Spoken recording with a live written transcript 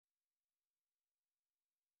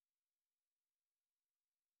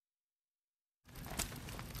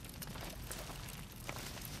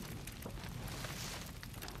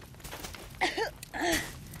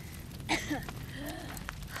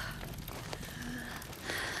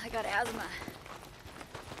got asthma.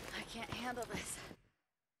 I can't handle this.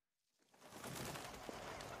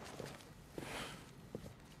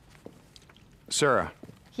 Sarah.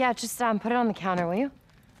 Yeah, just put it on the counter, will you?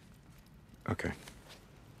 Okay.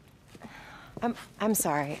 I'm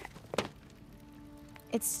sorry.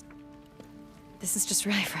 This is just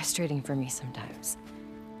really frustrating for me sometimes.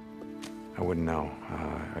 I wouldn't know.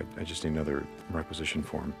 I just need another requisition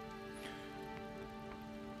form.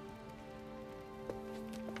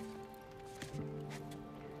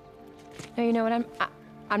 No, you know what?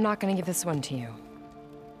 I'm not gonna give this one to you.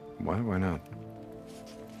 Why? Why not?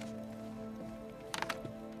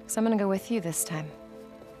 So I'm gonna go with you this time.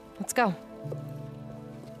 Let's go.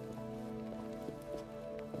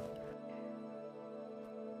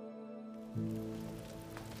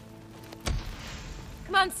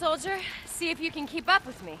 Come on, soldier. See if you can keep up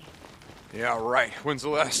with me. Yeah, right. When's the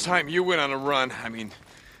last time you went on a run? I mean,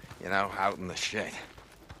 you know, out in the shit.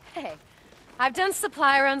 Hey, I've done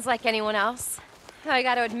supply runs like anyone else. Though I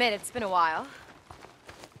gotta admit, it's been a while.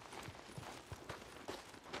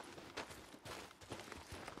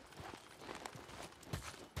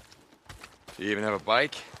 Do you even have a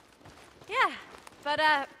bike? Yeah, but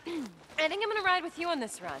I think I'm gonna ride with you on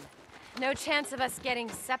this run. No chance of us getting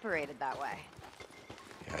separated that way.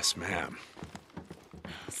 Yes, ma'am.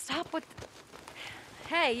 Stop with...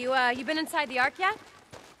 Hey, you been inside the Ark yet?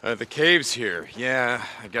 The cave's here. Yeah,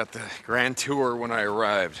 I got the grand tour when I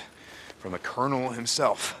arrived. From the Colonel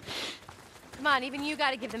himself. Come on, even you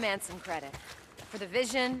gotta give the man some credit. For the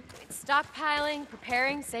vision, stockpiling,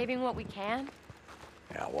 preparing, saving what we can.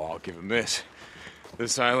 Yeah, well, I'll give him this.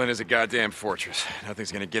 This island is a goddamn fortress.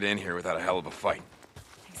 Nothing's gonna get in here without a hell of a fight.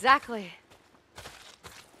 Exactly.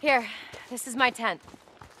 Here, this is my tent.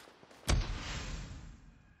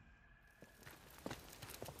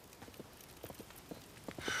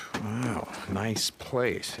 Wow, nice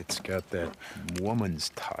place. It's got that woman's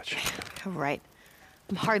touch. Oh, right.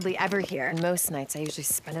 I'm hardly ever here, and most nights I usually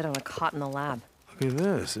spend it on a cot in the lab. Look at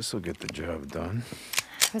this. This'll get the job done.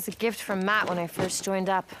 It was a gift from Matt when I first joined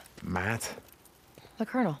up. Matt? The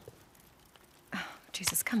Colonel. Oh,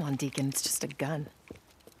 Jesus, come on, Deacon. It's just a gun.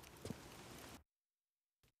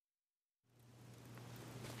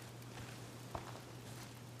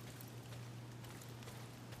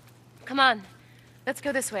 Come on. Let's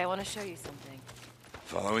go this way. I want to show you something.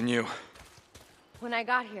 Following you. When I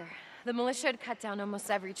got here, the militia had cut down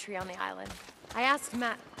almost every tree on the island. I asked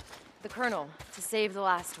Matt, the Colonel, to save the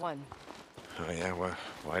last one. Oh, yeah?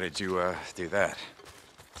 Why did you, do that?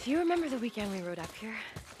 Do you remember the weekend we rode up here?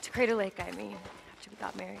 To Crater Lake, I mean, after we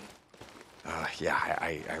got married. Yeah,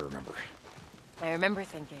 I remember. I remember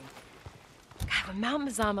thinking, God, when Mount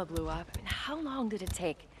Mazama blew up, I mean, how long did it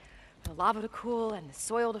take? The lava to cool and the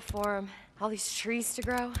soil to form, all these trees to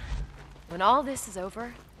grow. When all this is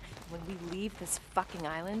over, when we leave this fucking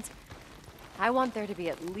island, I want there to be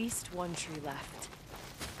at least one tree left.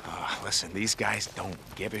 Listen, these guys don't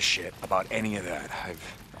give a shit about any of that.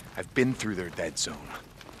 I've been through their dead zone.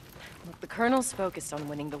 Look, the Colonel's focused on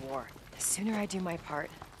winning the war. The sooner I do my part,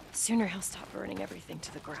 the sooner he'll stop burning everything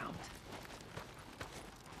to the ground.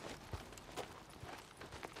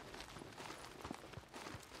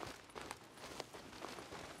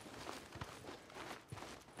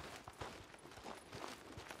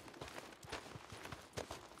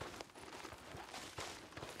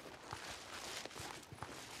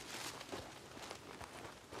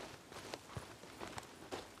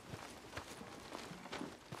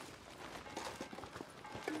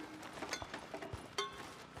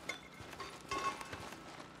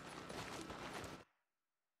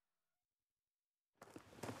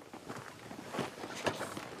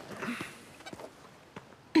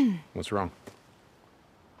 What's wrong?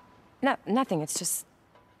 No, nothing. It's just...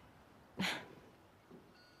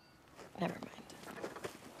 Never mind.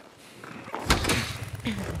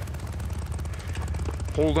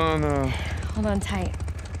 Hold on, Hold on tight.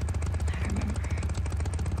 I remember.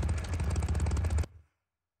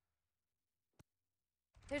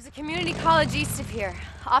 There's a community college east of here,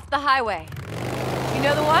 off the highway. You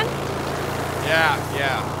know the one? Yeah.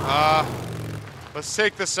 Let's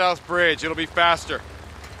take the South Bridge. It'll be faster.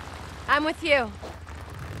 I'm with you.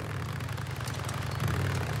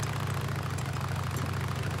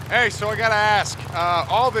 Hey, so I gotta ask,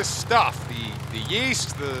 all this stuff, the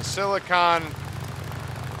yeast, the silicon...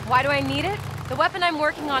 Why do I need it? The weapon I'm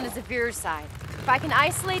working on is a viricide. If I can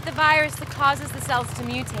isolate the virus that causes the cells to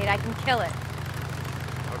mutate, I can kill it.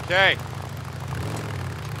 Okay.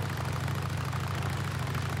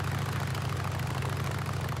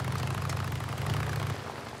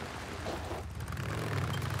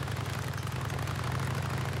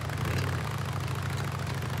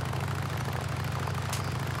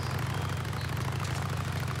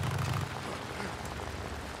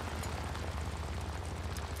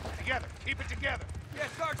 Keep it together. Yes,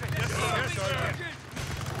 Sergeant. Yes, Sergeant.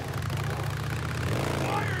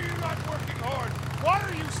 Why are you not working hard? Why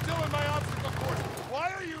are you still in my obstacle course?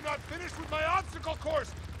 Why are you not finished with my obstacle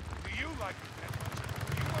course? Do you like it that much?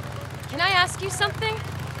 Do you want to learn? Can I ask you something?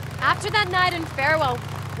 After that night in Farewell,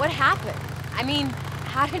 what happened? I mean,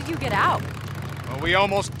 how did you get out? Well, we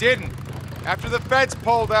almost didn't. After the feds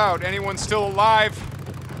pulled out, anyone still alive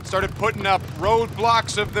started putting up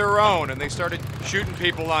roadblocks of their own, and they started shooting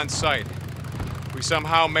people on sight. We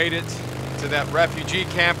somehow made it to that refugee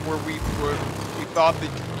camp where we thought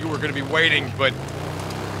that you were going to be waiting, but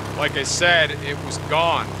like I said, it was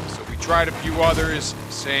gone. So we tried a few others,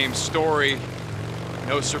 same story,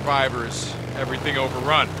 no survivors, everything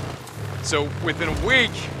overrun. So within a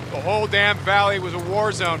week, the whole damn valley was a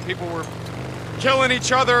war zone. People were killing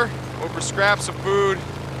each other over scraps of food,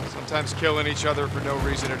 sometimes killing each other for no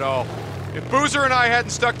reason at all. If Boozer and I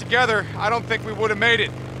hadn't stuck together, I don't think we would have made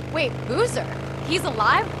it. Wait, Boozer? He's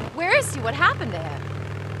alive? Where is he? What happened to him?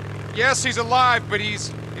 Yes, he's alive, but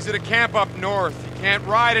he's at a camp up north. He can't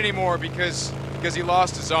ride anymore because he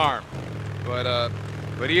lost his arm.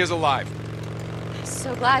 But he is alive. I'm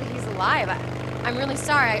so glad he's alive. I'm really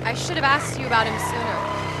sorry. I should have asked you about him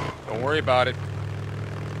sooner. Don't worry about it.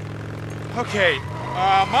 Okay,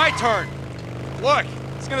 my turn. Look,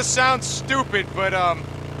 it's gonna sound stupid, but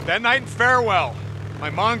that night in Farewell, my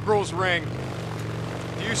mongrel's ring,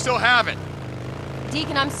 do you still have it?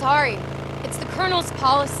 Deacon, I'm sorry. It's the Colonel's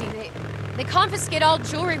policy. They confiscate all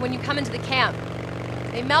jewelry when you come into the camp.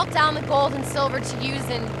 They melt down the gold and silver to use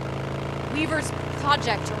in Weaver's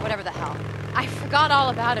project or whatever the hell. I forgot all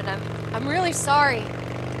about it. I'm really sorry.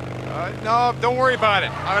 No, don't worry about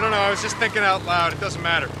it. I don't know, I was just thinking out loud. It doesn't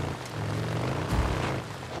matter.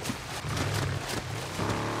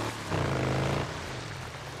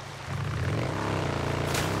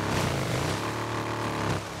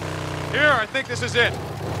 Here, I think this is it.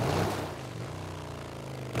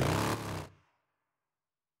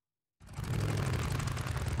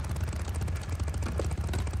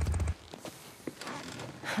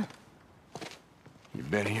 You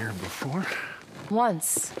been here before?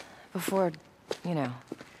 Once, before, you know,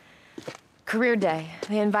 career day,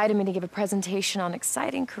 they invited me to give a presentation on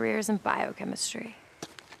exciting careers in biochemistry.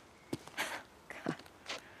 God.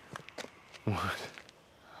 What?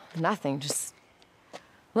 Nothing, just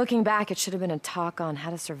looking back, it should have been a talk on how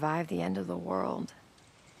to survive the end of the world.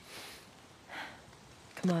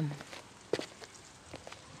 Come on.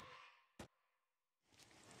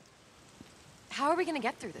 How are we gonna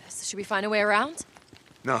get through this? Should we find a way around?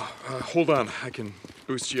 No, hold on. I can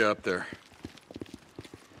boost you up there.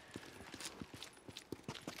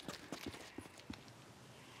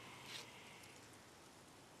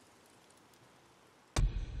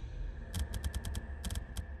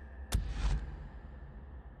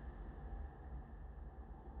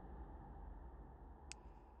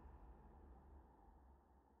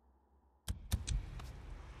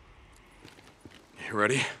 You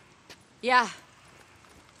ready? Yeah.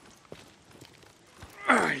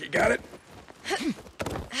 You got it?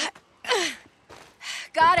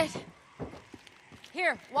 Got it.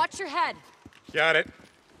 Here, watch your head. Got it.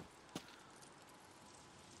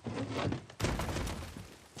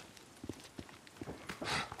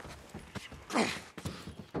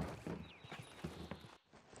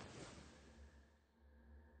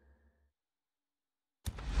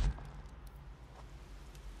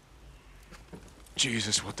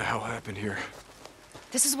 Jesus, what the hell happened here?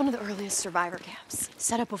 This is one of the earliest survivor camps,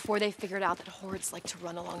 set up before they figured out that hordes like to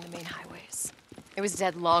run along the main highways. It was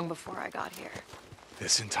dead long before I got here.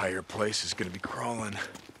 This entire place is gonna be crawling.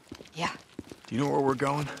 Yeah. Do you know where we're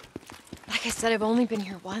going? Like I said, I've only been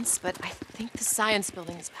here once, but I think the science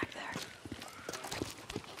building is back there.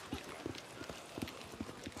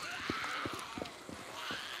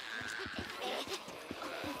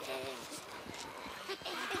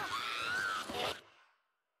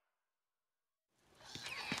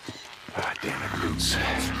 Ah, damn it, Boots.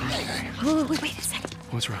 Okay. Wait a second.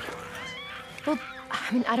 What's wrong? Well,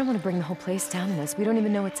 I mean, I don't want to bring the whole place down in this. We don't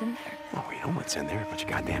even know what's in there. Oh, we know what's in there, but you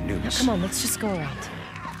goddamn news. Now, come on, let's just go around.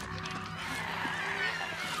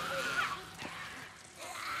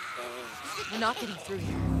 We're not getting through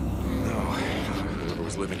here. No. Whoever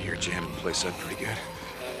was living here jammed the place up pretty good.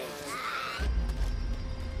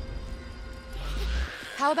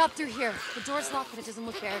 How about through here? The door's locked, but it doesn't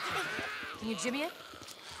look barricaded. Can you jimmy it?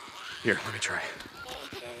 Here, let me try.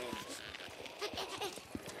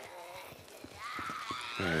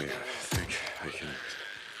 I think I can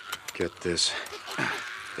get this.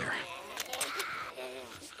 There.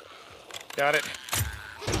 Got it.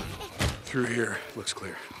 Through here. Looks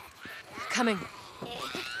clear. Coming.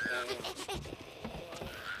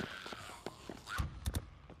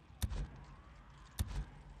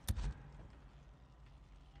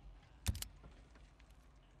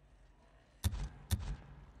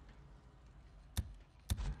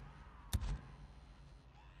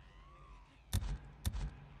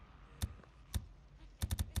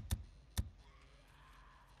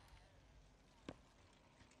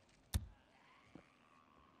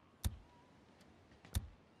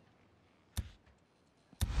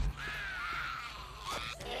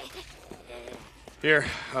 Here,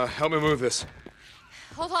 help me move this.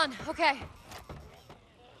 Hold on, okay.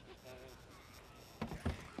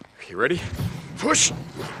 You ready? Push! Are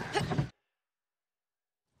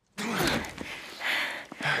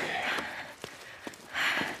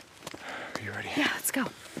you ready? Yeah, let's go.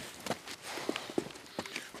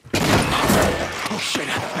 Oh, shit.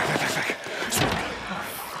 Back.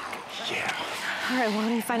 Yeah. All right, well, why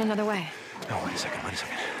don't you find another way? No, wait a second.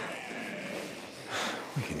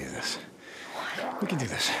 We can do this. We can do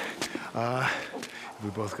this. If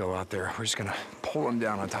we both go out there, we're just gonna pull them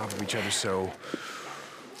down on top of each other, so...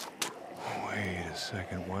 Wait a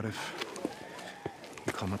second, what if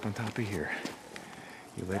you come up on top of here?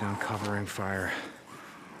 You lay down covering fire.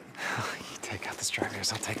 You take out the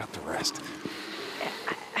stragglers, I'll take out the rest.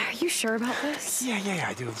 Are you sure about this? Yeah,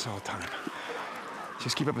 I do this all the time.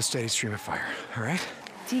 Just keep up a steady stream of fire, all right?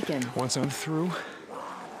 Deacon. Once I'm through,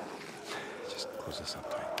 just close this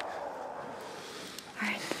up tight. All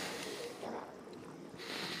right.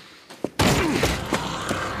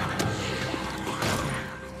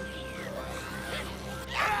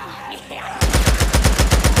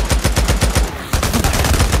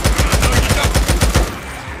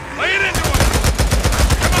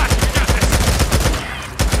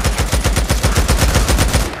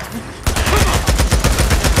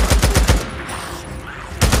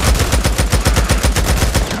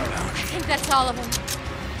 All of them.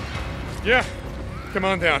 Yeah, come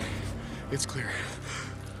on down. It's clear.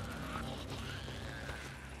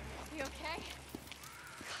 You okay?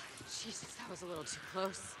 God, Jesus, that was a little too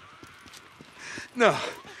close. No,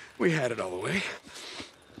 we had it all the way.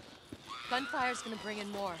 Gunfire's gonna bring in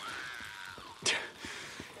more.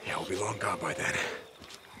 Yeah, we'll be long gone by then.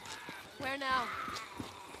 Where now?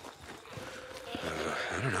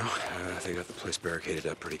 I don't know. They got the place barricaded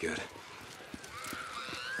up pretty good.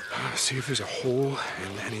 See if there's a hole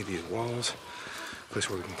in any of these walls. Place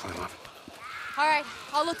where we can climb up. All right,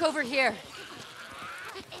 I'll look over here.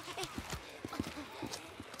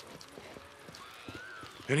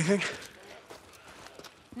 Anything?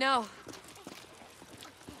 No.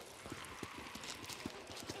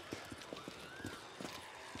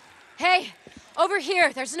 Hey, over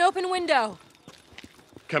here, there's an open window.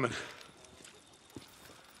 Coming.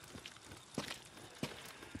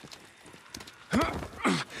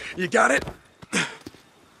 You got it?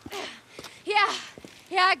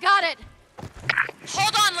 Yeah, I got it.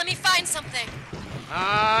 Hold on, let me find something.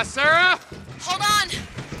 Sarah? Hold on.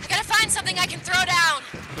 I gotta find something I can throw down.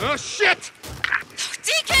 Oh, shit! Oh,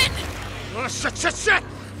 Deacon! Oh, shit! God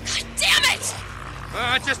damn it!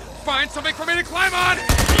 Just find something for me to climb on!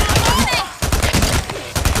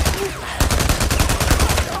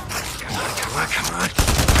 Come on.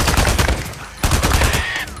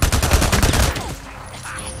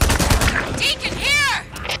 Deacon, here!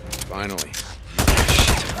 Finally.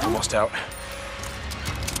 Shit, almost out.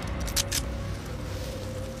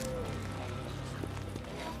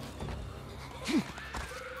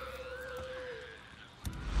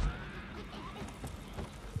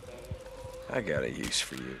 I got a use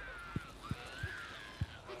for you.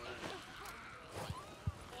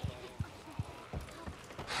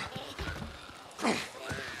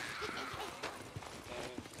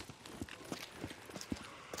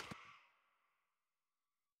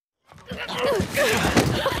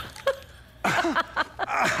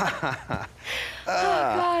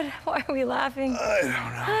 Oh, God, why are we laughing? I don't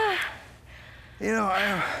know. You know,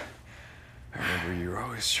 I remember you were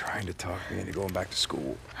always trying to talk me into going back to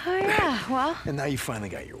school. Oh, yeah, well. And now you finally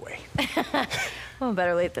got your way. Well,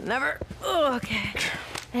 better late than never. Oh, okay.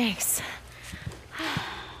 Thanks.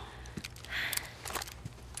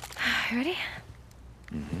 You ready?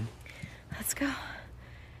 Mm-hmm. Let's go. All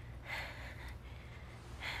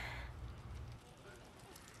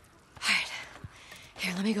right.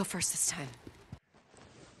 Here, let me go first this time.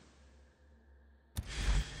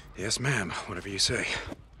 Yes, ma'am. Whatever you say.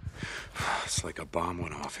 It's like a bomb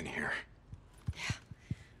went off in here. Yeah,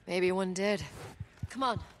 maybe one did. Come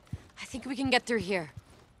on. I think we can get through here.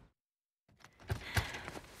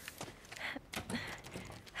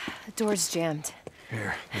 The door's jammed.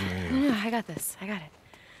 Here. No, I got this. I got it.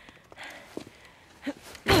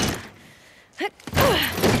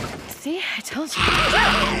 See? I told you.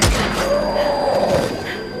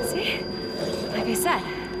 See? Like I said,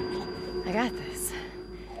 I got this.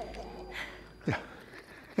 Yeah.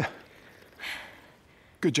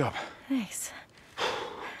 Good job. Thanks.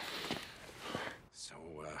 So,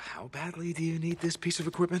 how badly do you need this piece of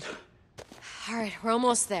equipment? All right, we're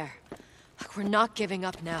almost there. Look, we're not giving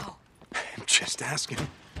up now. I'm just asking.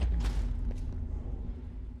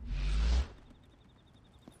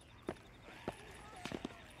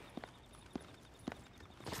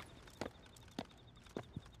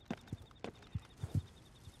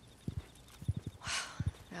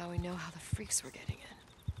 Now we know how the freaks were getting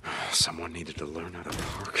in. Someone needed to learn how to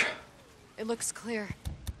park. It looks clear.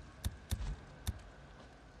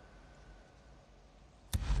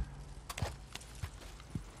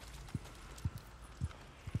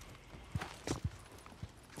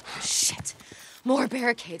 Shit! More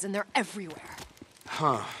barricades, and they're everywhere.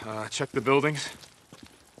 Huh. Check the buildings.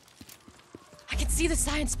 I can see the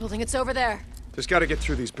science building. It's over there. Just gotta get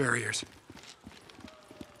through these barriers.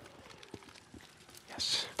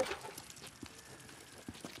 Yes.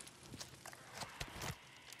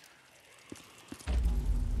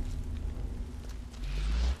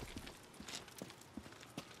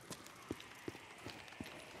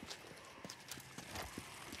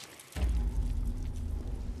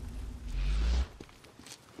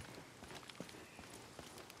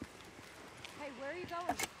 Hey, where are you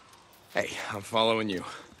going? Hey, I'm following you.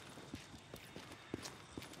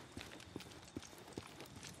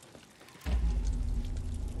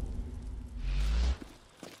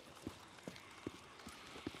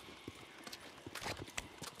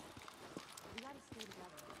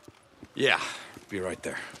 Yeah, be right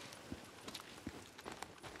there.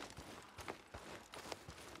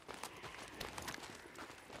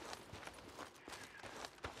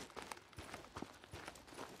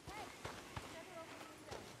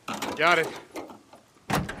 Got it.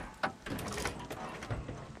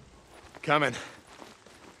 Coming.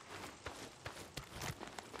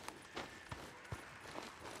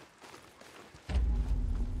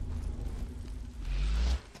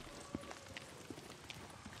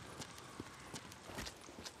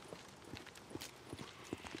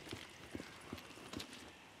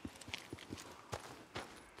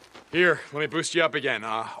 Here, let me boost you up again.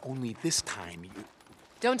 Only this time you...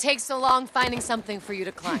 Don't take so long finding something for you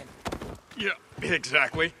to climb. Yeah,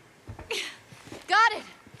 exactly. Got it!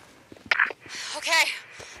 Okay,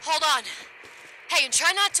 hold on. Hey, and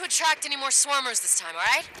try not to attract any more swarmers this time, all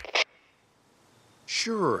right?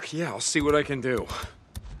 Sure, yeah, I'll see what I can do.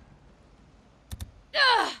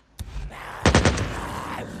 Ugh!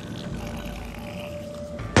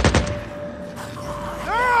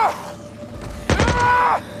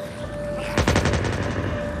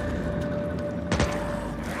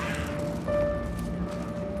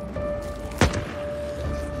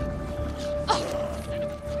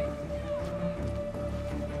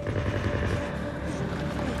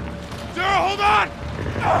 Hold on!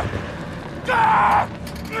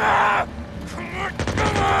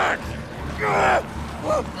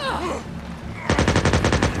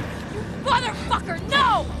 Motherfucker,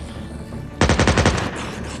 no!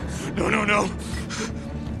 No.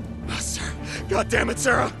 Oh, Sarah. God damn it,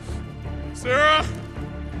 Sarah! Sarah!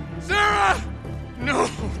 Sarah! No!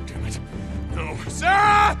 Damn it. No.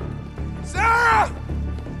 Sarah! Sarah!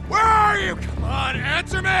 Where are you? Come on,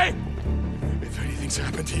 answer me! If anything's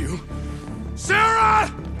happened to you,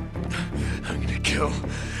 Sarah! I'm gonna kill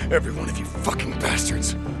every one of you fucking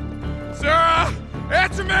bastards. Sarah!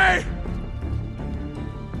 Answer me!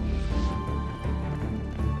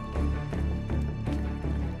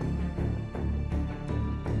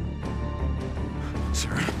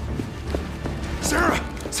 Sarah. Sarah!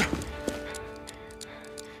 Sarah!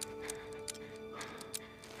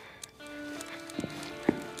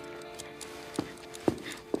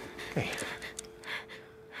 Hey.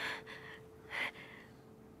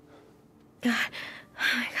 God,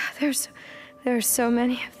 oh my God, there's so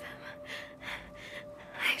many of them.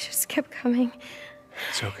 I just kept coming.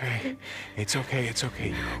 It's okay. It's okay. It's okay.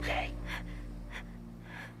 You're okay.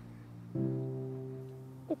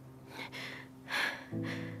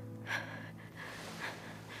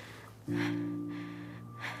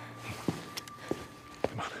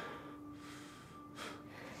 Come on.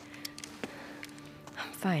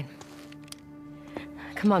 I'm fine.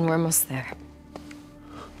 Come on, we're almost there.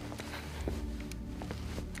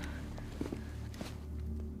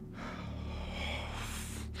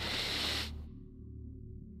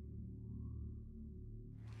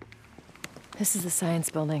 This is the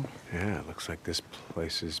science building. Yeah, it looks like this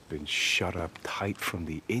place has been shut up tight from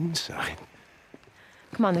the inside.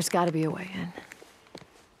 Come on, there's gotta be a way in.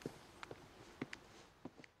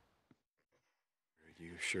 Are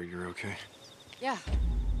you sure you're okay? Yeah.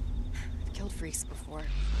 I've killed freaks before.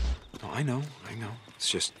 Oh, I know. It's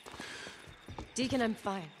just... Deacon, I'm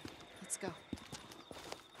fine. Let's go.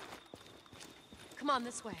 Come on,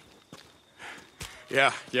 this way.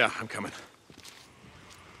 Yeah, I'm coming.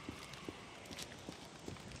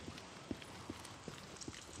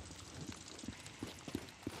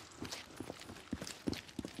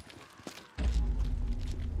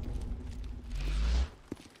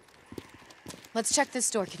 Let's check this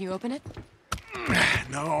door. Can you open it?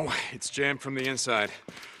 No, it's jammed from the inside.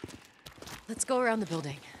 Let's go around the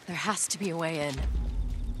building. There has to be a way in.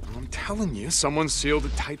 I'm telling you, someone sealed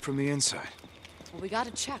it tight from the inside. Well, we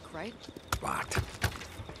gotta check, right? Locked.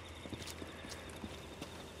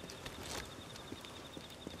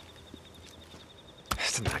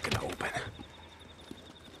 It's not gonna open.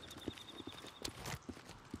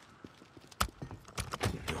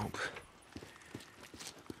 Nope.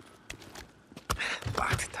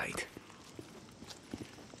 Locked tight.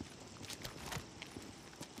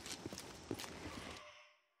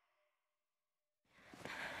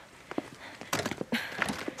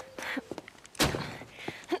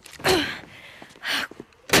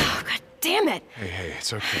 Damn it! Hey,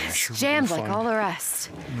 it's okay. I sure Jammed will like find all the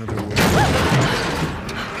rest. another way.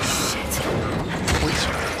 Shit. Wait,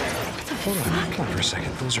 hold on for a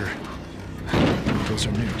second. Those are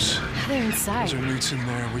newts. They're inside. Those are newts in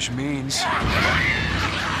there, which means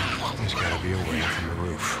there's gotta be a way from the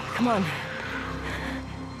roof. Come on.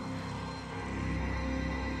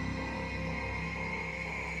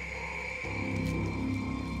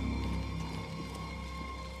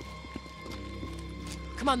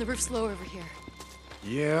 Come on, the roof's low over here.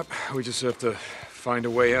 Yep, we just have to find a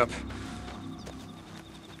way up.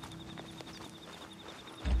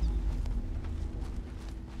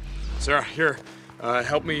 Sarah, here,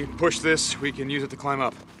 help me push this. We can use it to climb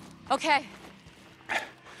up. Okay.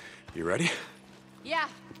 You ready? Yeah.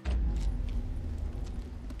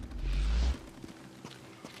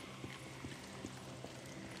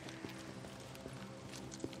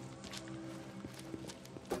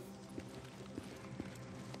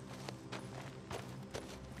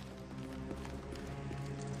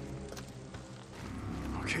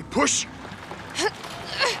 Okay, push!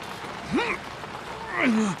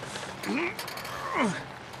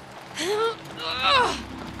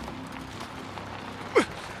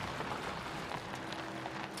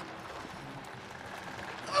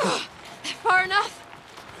 Far enough?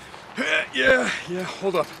 Yeah,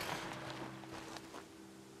 hold up.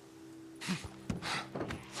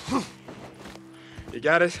 You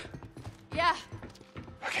got it? Yeah.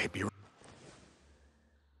 Okay, be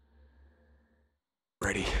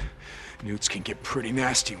ready. Newts can get pretty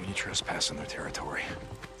nasty when you trespass on their territory.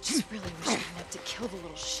 Just really wish I didn't have to kill the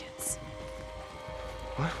little shits.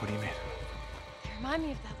 What? What do you mean? They remind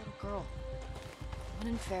me of that little girl. The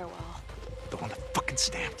one in Farewell. The one that fucking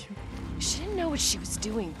stabbed you? She didn't know what she was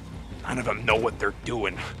doing. None of them know what they're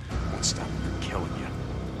doing. Won't stop them from killing you.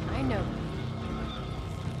 I know.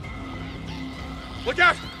 Look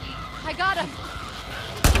out! I got him.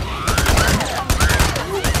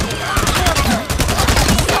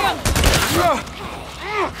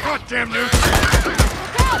 God damn Newt!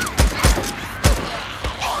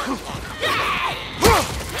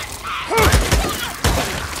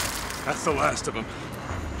 That's the last of them.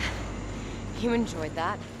 You enjoyed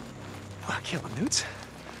that? What, killing Newts?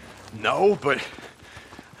 No, but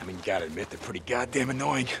I mean, you gotta admit they're pretty goddamn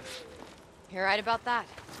annoying. You're right about that.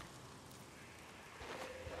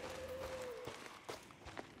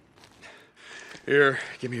 Here,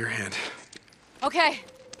 give me your hand. Okay.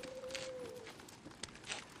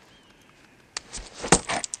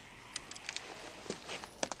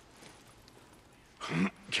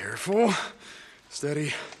 Careful.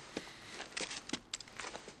 Steady.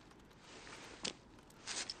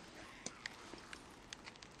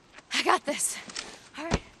 I got this. All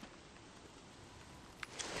right.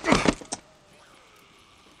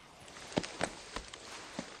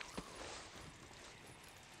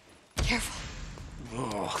 Careful.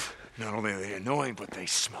 Oh, not only are they annoying, but they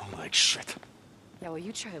smell like shit. Yeah, well,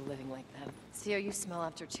 you try living like them. See how you smell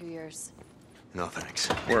after 2 years. No thanks.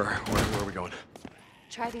 Where are we going?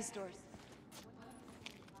 Try these doors.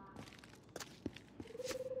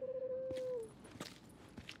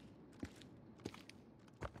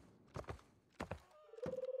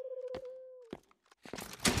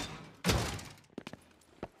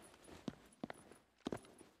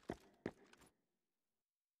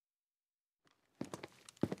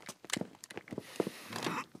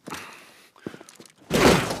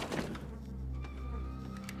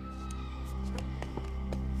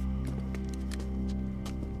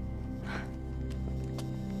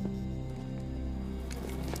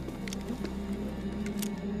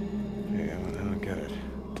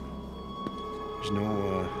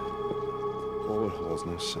 No, bullet holes,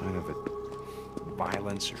 no sign of it.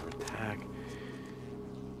 Violence or attack.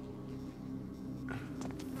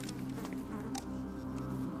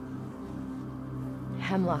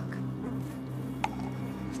 Hemlock.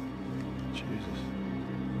 Jesus.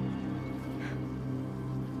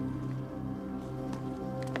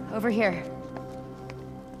 Over here.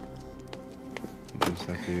 Is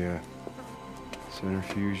that the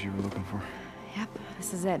centrifuge you were looking for? Yep,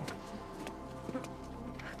 this is it.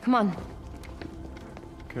 Come on.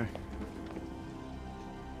 Okay.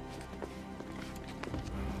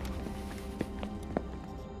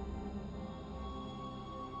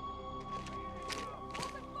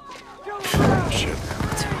 Shit.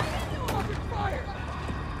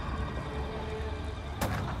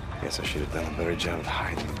 Guess I should have done a better job of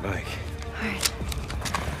hiding the bike. All right,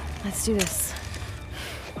 let's do this.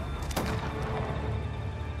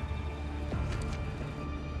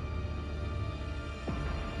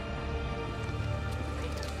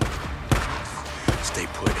 Stay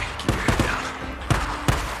put. Keep your head down.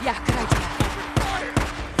 Yeah, good idea.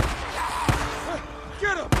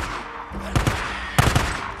 Get him!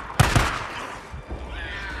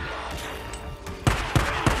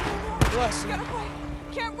 You gotta fight!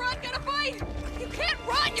 Can't run, gotta fight! You can't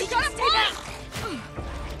run, you gotta fight!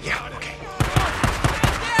 Yeah, okay.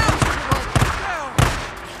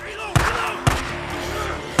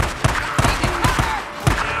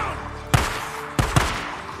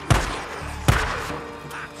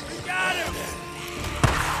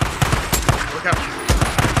 Look out!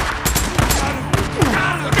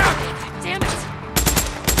 Look out! Damn it!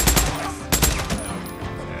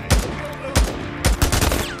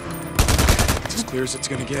 It's as clear as it's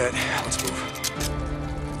gonna get. Let's move.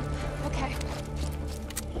 Okay.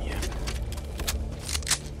 Yeah.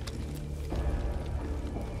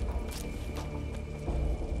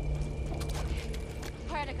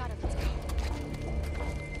 All right, I got it. Let's go.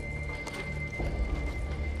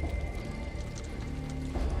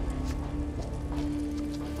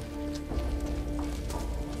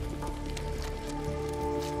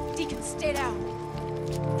 Deacon, stay down.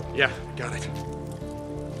 Yeah, got it.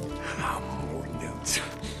 More notes.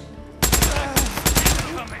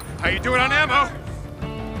 How you doing on ammo?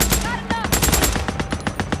 Not enough!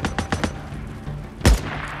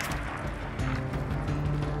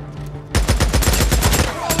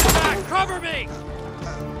 Cover me!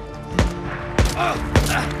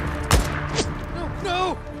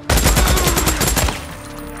 No!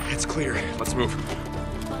 It's clear. Let's move.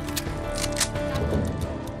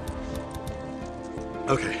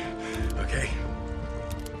 Okay. Okay.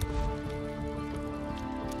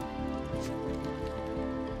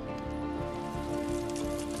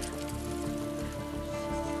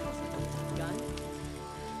 Gun?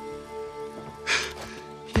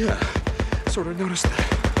 Yeah. Sort of noticed that.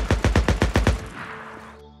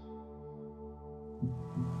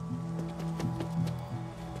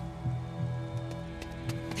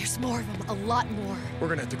 There's more of them, a lot more. We're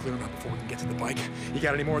gonna have to clear them out before we can get to the bike. You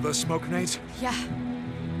got any more of those smoke grenades? Yeah.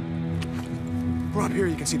 We're up here,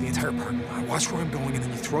 you can see the entire park. Watch where I'm going, and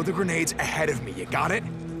then you throw the grenades ahead of me. You got it?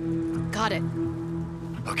 Got it.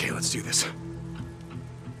 Okay, let's do this.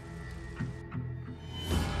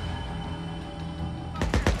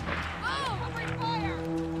 Oh, open fire!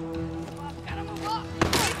 Gotta move up!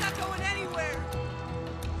 He's not going anywhere!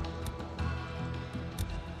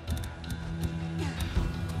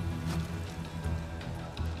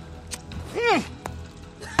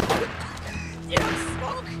 You don't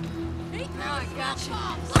smoke! Hey, now I got you.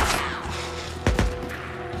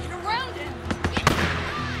 Get around it!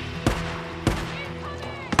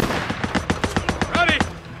 Ready!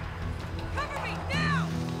 Cover me now!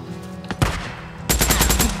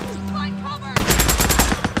 Find cover!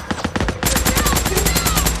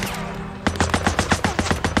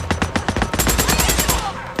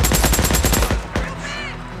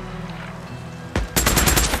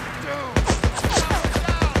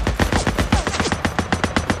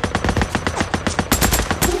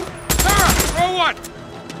 Throw one!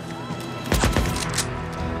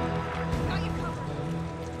 Got you covered.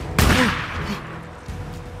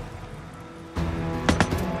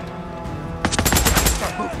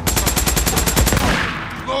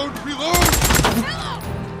 Reload! Reload!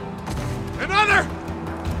 Another!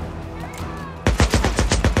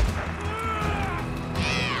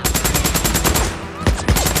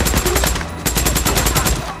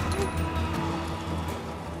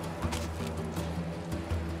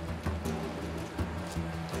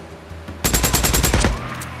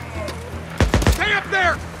 Stay up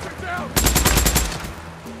there! Sit down!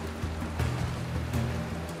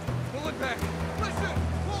 Pull it back! Listen!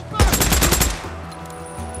 Pull back!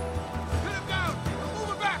 Hit him down! Move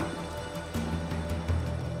it back!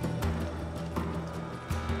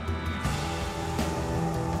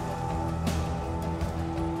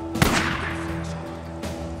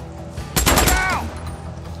 Now!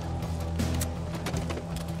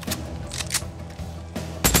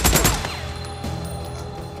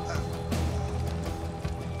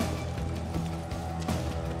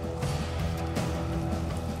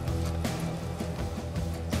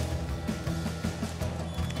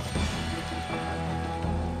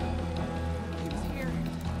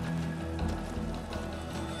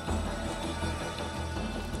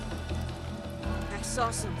 saw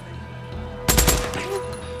something. I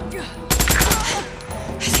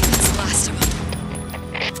think that's the last of them.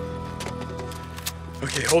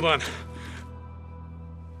 Okay, hold on.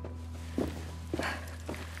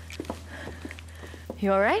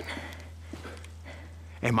 You all right?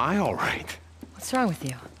 Am I all right? What's wrong with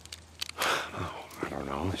you? Oh, I don't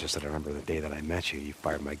know. It's just that I remember the day that I met you. You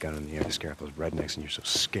fired my gun in the air to scare off those rednecks, and you're so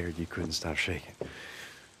scared you couldn't stop shaking.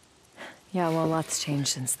 Yeah, well, lots changed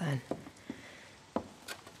since then.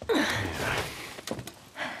 Yeah.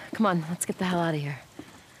 Come on, let's get the hell out of here.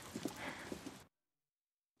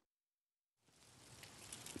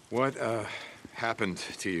 What, happened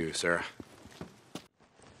to you, Sarah?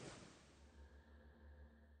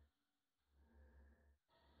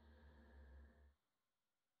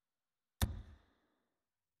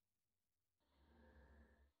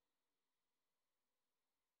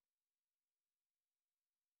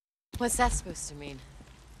 What's that supposed to mean?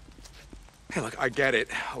 Hey, look, I get it.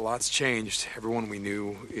 A lot's changed. Everyone we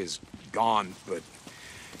knew is gone, but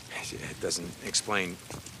it doesn't explain.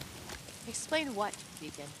 Explain what,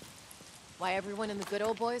 Deacon? Why everyone in the Good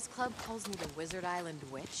Old Boys Club calls me the Wizard Island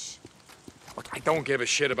Witch? Look, I don't give a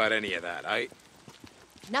shit about any of that.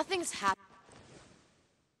 Nothing's happened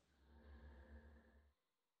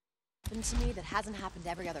to me that hasn't happened to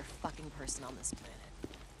every other fucking person on this planet.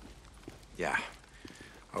 Yeah.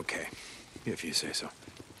 Okay. If you say so.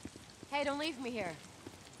 Hey, don't leave me here.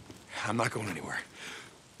 I'm not going anywhere.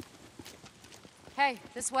 Hey,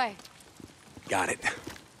 this way. Got it.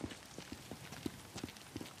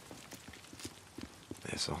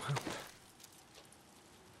 This'll help.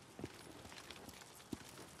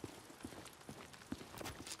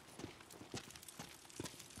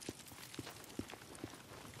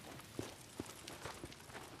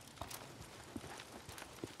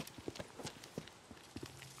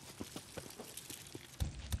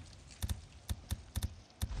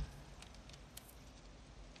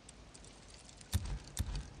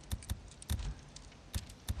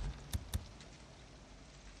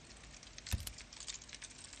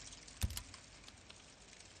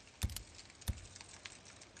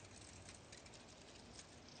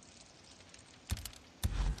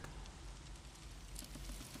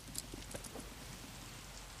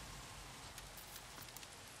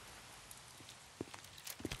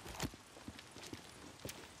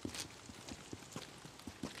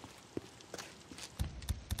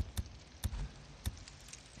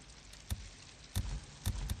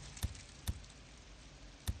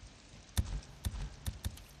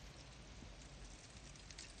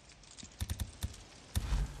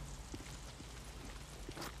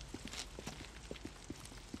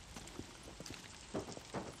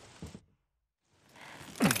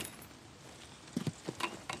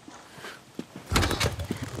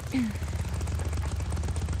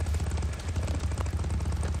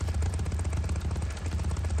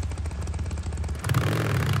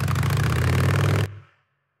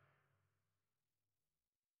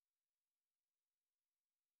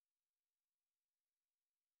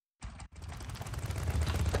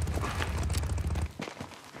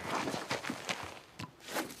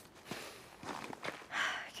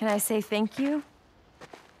 Can I say thank you?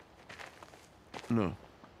 No.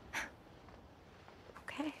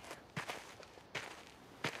 Okay.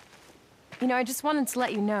 You know, I just wanted to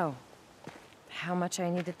let you know how much I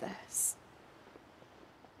needed this.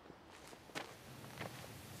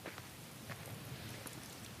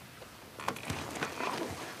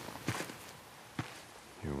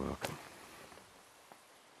 You're welcome.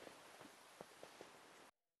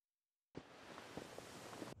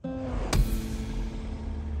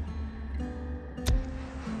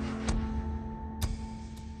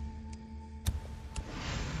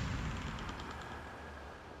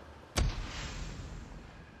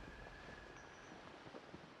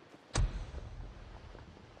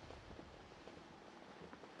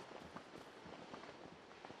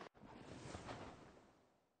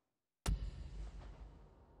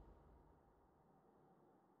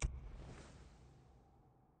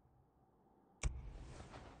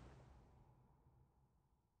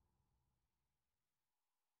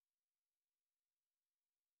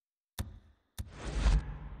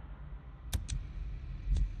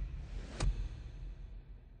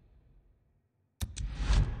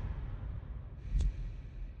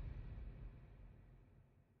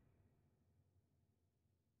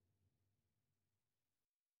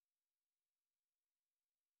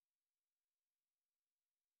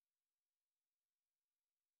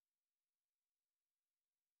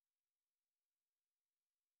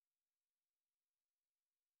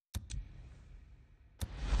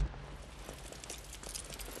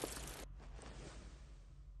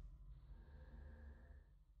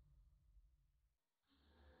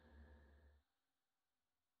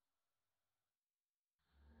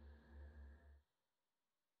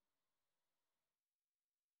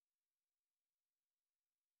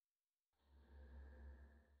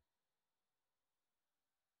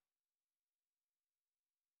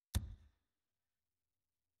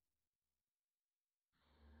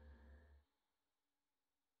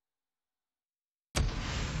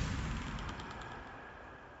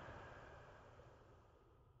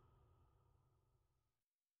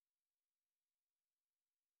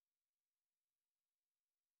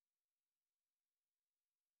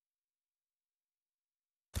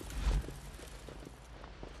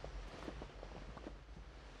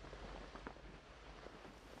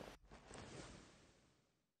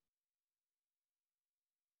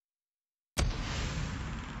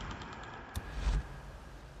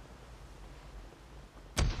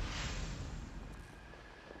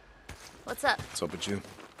 What's up? What's up with you?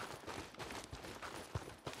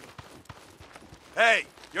 Hey,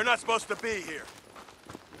 you're not supposed to be here.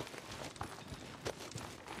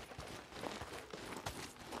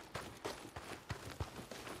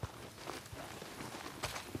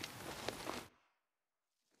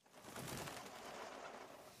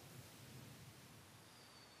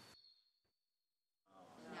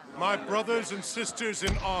 My brothers and sisters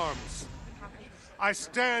in arms, I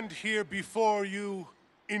stand here before you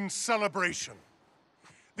in celebration.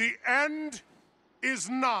 The end is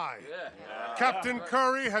nigh. Captain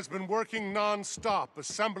Curry has been working non-stop,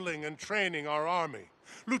 assembling and training our army.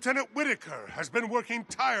 Lieutenant Whitaker has been working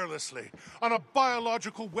tirelessly on a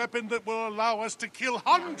biological weapon that will allow us to kill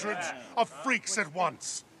hundreds of freaks at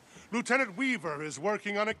once. Lieutenant Weaver is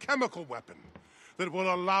working on a chemical weapon that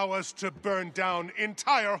will allow us to burn down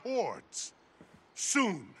entire hordes.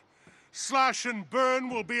 Soon, slash and burn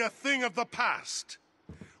will be a thing of the past.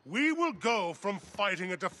 We will go from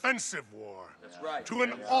fighting a defensive war to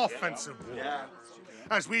an offensive war.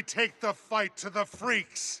 As we take the fight to the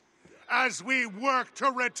freaks. As we work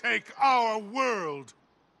to retake our world.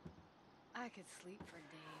 I could sleep for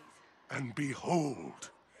days. And behold,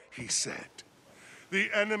 he said, the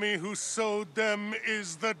enemy who sowed them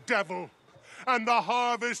is the devil, and the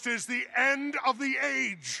harvest is the end of the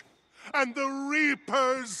age, and the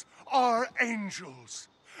reapers are angels.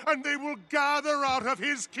 And they will gather out of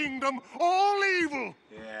his kingdom all evil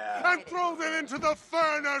and throw them into the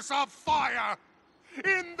furnace of fire.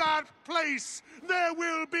 In that place there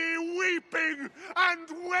will be weeping and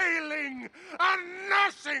wailing and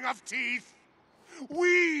gnashing of teeth.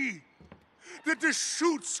 We, the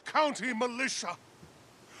Deschutes County Militia,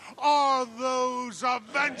 are those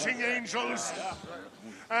avenging angels,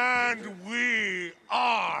 and we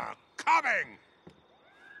are coming.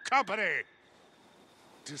 Company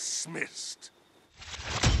dismissed.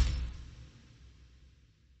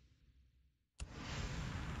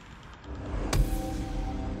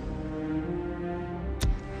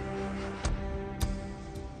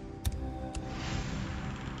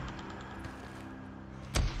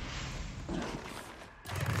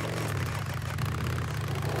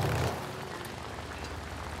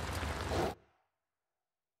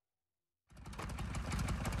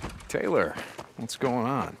 Taylor, what's going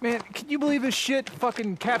on? Man, can you believe this shit?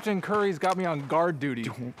 Fucking Captain Curry's got me on guard duty.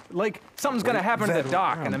 Like, something's gonna happen to the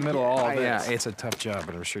dock in the middle of all this. Yeah, it's a tough job,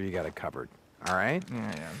 but I'm sure you got it covered. All right?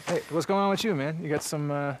 Yeah. Hey, what's going on with you, man? You got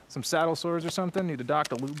some saddle sores or something? Need a doc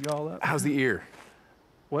to lube you all up? How's the ear?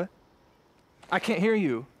 What? I can't hear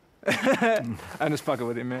you. I'm just fucking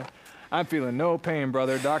with you, man. I'm feeling no pain,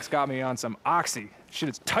 brother. Doc's got me on some oxy. Shit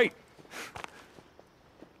is tight.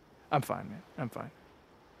 I'm fine, man. I'm fine.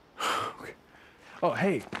 Okay. Oh,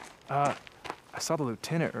 hey, I saw the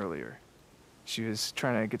lieutenant earlier. She was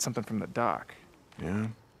trying to get something from the dock. Yeah?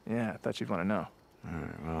 Yeah, I thought you'd want to know. All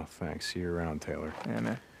right, well, thanks. See you around, Taylor. Yeah,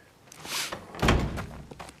 man.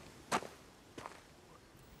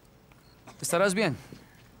 Estarás bien.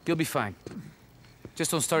 You'll be fine.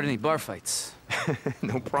 Just don't start any bar fights.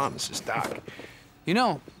 No promises, Doc. You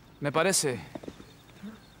know, me parece.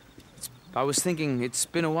 I was thinking it's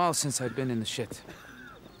been a while since I've been in the shit.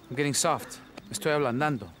 I'm getting soft. Estoy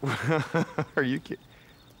ablandando. Are you kidding?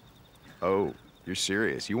 Oh, you're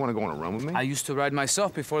serious? You want to go on a run with me? I used to ride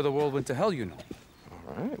myself before the world went to hell, you know.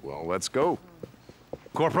 All right, well, let's go.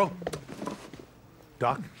 Corporal?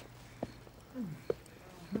 Doc?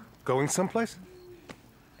 Going someplace?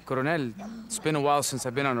 Coronel, it's been a while since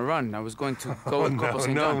I've been on a run. I was going to go with Corporal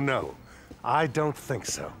St. No. I don't think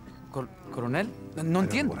so. Coronel? No I don't know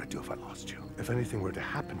entiendo. what I'd do if I lost you. If anything were to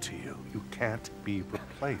happen to you, you can't be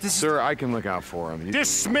replaced. Sir, I can look out for him.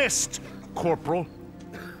 Dismissed, Corporal.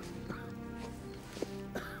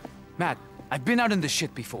 Matt, I've been out in the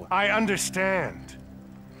shit before. I understand.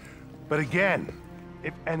 But again,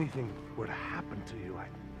 if anything were to happen to you,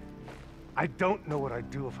 I don't know what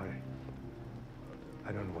I'd do if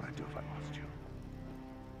I don't know what I'd do if I lost you.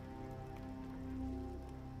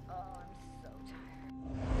 Oh, I'm so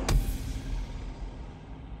tired.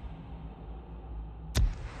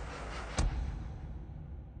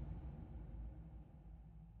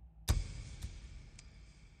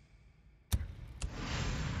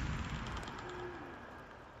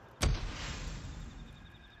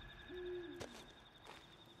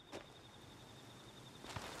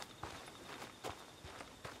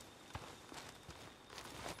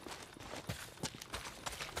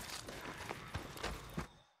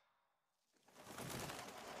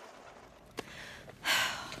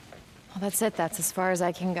 Well, that's it. That's as far as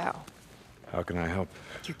I can go. How can I help?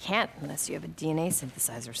 You can't unless you have a DNA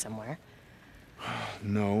synthesizer somewhere.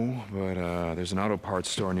 No, but there's an auto parts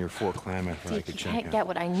store near Fort Klamath that I If could you check can't out. get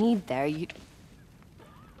what I need there, you...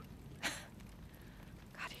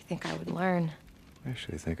 God, do you think I would learn? I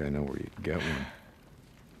actually think I know where you can get one.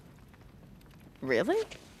 Really?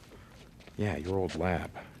 Yeah, your old lab,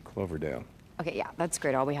 Cloverdale. Okay, yeah, that's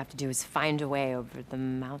great. All we have to do is find a way over the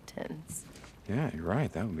mountains. Yeah, you're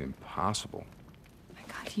right. That would be impossible. My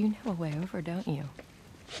God, you know a way over, don't you?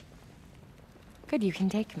 Good, you can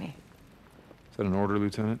take me. Is that an order,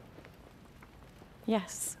 Lieutenant?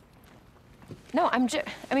 Yes. No, I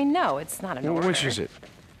mean, no, it's not an order. Which is it?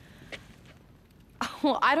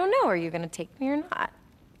 Well, I don't know. Are you gonna take me or not?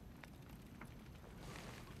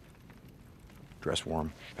 Dress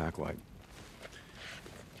warm, pack light.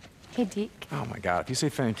 Hey, Deke. Oh my God, if you say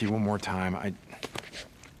thank you one more time,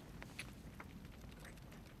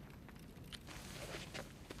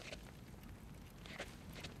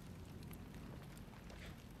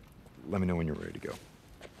 Let me know when you're ready to go.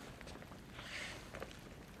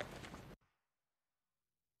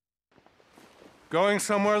 Going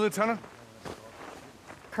somewhere, Lieutenant?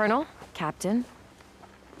 Colonel? Captain?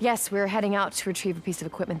 Yes, we're heading out to retrieve a piece of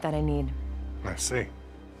equipment that I need. I see.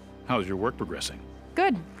 How's your work progressing?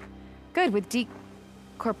 Good. Good. With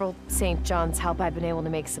Corporal St. John's help, I've been able to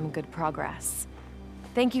make some good progress.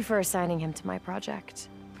 Thank you for assigning him to my project.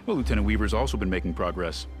 Well, Lieutenant Weaver's also been making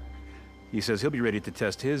progress. He says he'll be ready to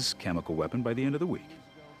test his chemical weapon by the end of the week.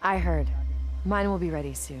 I heard. Mine will be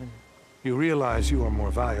ready soon. You realize you are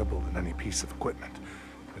more valuable than any piece of equipment.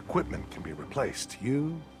 Equipment can be replaced.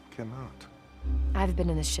 You cannot. I've been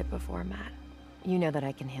in this ship before, Matt. You know that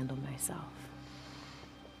I can handle myself.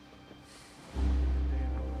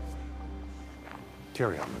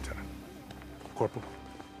 Carry on, Lieutenant. Corporal.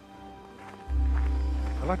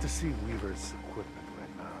 I'd like to see Weaver's equipment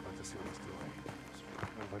right now. I'd like to see what he's doing.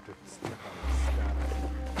 I'd like to step on his status.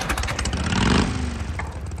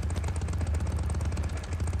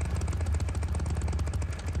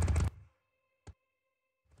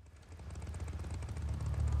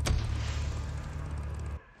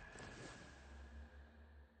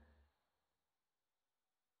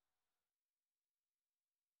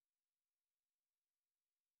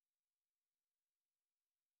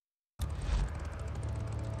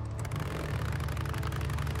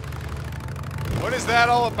 What is that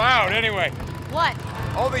all about, anyway? What?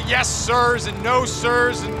 All the yes sirs and no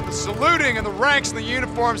sirs and the saluting and the ranks and the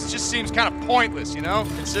uniforms just seems kind of pointless, you know,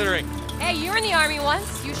 considering. Hey, you were in the army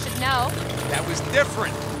once. You should know. That was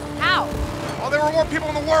different. How? Well, there were more people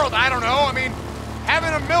in the world. I don't know. I mean,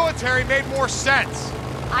 having a military made more sense.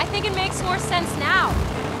 I think it makes more sense now.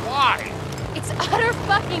 Why? It's utter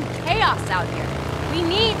fucking chaos out here. We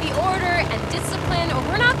need the order and discipline, or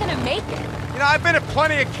we're not gonna make it. You know, I've been at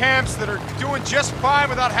plenty of camps that are doing just fine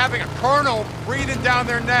without having a colonel breathing down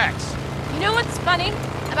their necks. You know what's funny?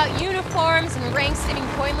 About uniforms and ranks seeming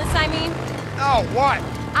pointless, I mean? Oh, what?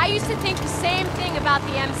 I used to think the same thing about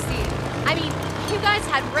the MC. I mean, you guys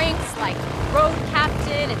had ranks like road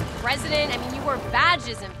captain and president. I mean, you wore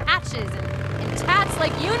badges and patches and tats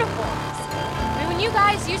like uniforms. I mean, when you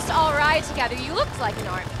guys used to all ride together, you looked like an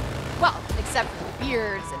army. Well, except for the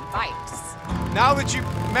beards and bikes. Now that you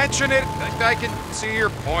mention it, I can see your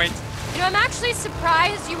point. You know, I'm actually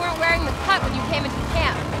surprised you weren't wearing the cut when you came into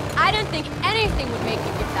camp. I didn't think anything would make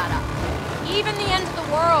you give that up. Even the end of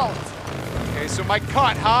the world. Okay, so my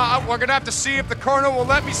cut, huh? We're gonna have to see if the colonel will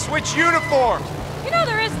let me switch uniforms. You know,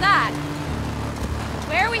 there is that.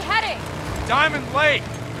 Where are we heading? Diamond Lake.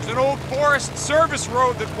 There's an old forest service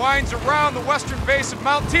road that winds around the western base of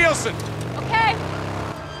Mount Thielsen. Okay.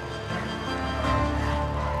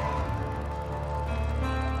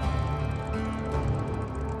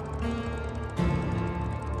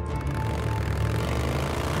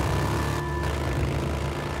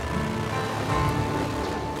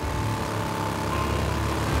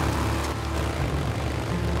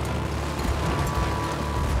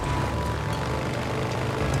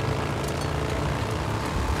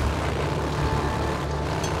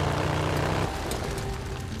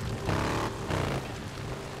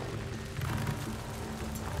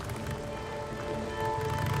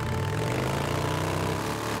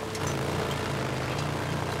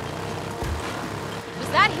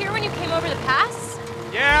 Over the pass?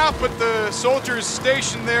 Yeah, but the soldiers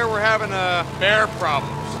stationed there were having bear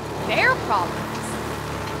problems. Bear problems?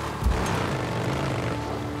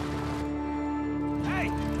 Hey!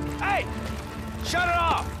 Hey! Shut it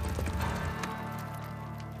off!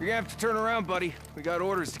 You're gonna have to turn around, buddy. We got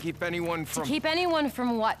orders to keep anyone from... To keep anyone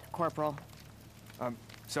from what, Corporal?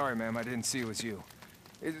 Sorry, ma'am. I didn't see it was you.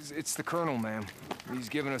 It's the Colonel, ma'am. He's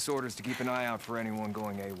given us orders to keep an eye out for anyone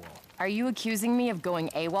going AWOL. Are you accusing me of going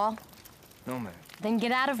AWOL? No, ma'am. Then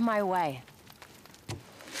get out of my way.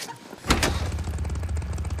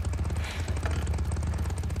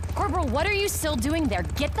 Corporal, what are you still doing there?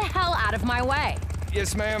 Get the hell out of my way.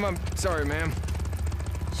 Yes, ma'am. I'm sorry, ma'am.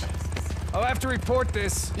 I'll have to report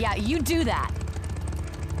this. Yeah, you do that.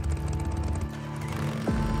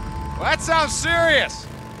 Well, that sounds serious.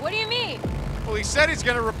 What do you mean? Well, he said he's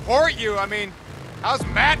gonna report you. I mean, how's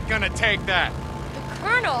Matt gonna take that? The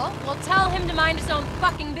colonel will tell him to mind his own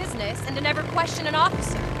fucking business and to never question an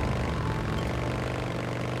officer.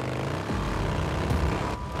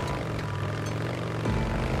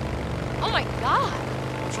 Oh my God.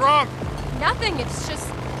 What's wrong? Nothing, it's just...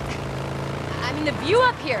 I mean, the view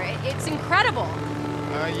up here, it's incredible.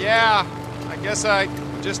 Yeah. I guess I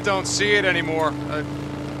just don't see it anymore.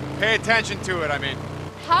 Pay attention to it, I mean.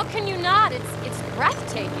 How can you not? It's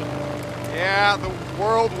breathtaking. Yeah, the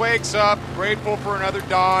world wakes up, grateful for another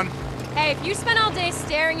dawn. Hey, if you spent all day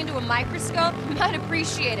staring into a microscope, you might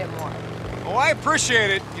appreciate it more. Oh, I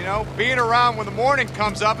appreciate it. You know, being around when the morning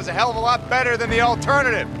comes up is a hell of a lot better than the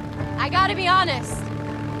alternative. I gotta be honest.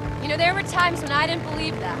 You know, there were times when I didn't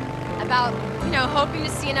believe that. About, you know, hoping to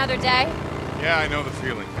see another day. Yeah, I know the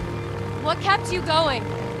feeling. What kept you going?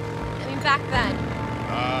 I mean, back then.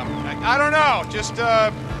 I don't know. Just,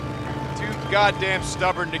 too goddamn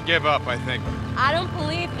stubborn to give up, I think. I don't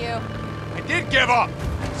believe you. I did give up,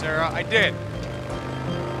 Sarah. I did.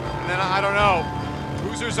 And then, I don't know.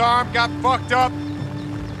 Boozer's arm got fucked up.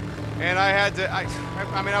 And I had to,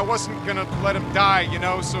 I mean, I wasn't gonna let him die, you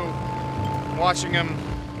know, so watching him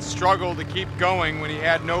struggle to keep going when he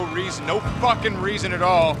had no reason, no fucking reason at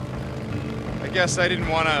all, I guess I didn't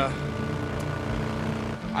wanna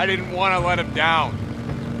let him down.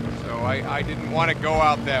 So I didn't want to go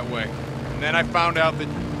out that way. And then I found out that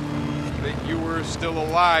you were still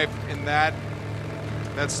alive, and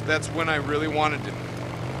that's when I really wanted to.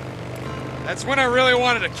 That's when I really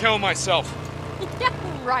wanted to kill myself. Yeah,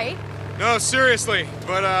 right. No, seriously.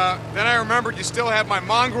 But then I remembered you still have my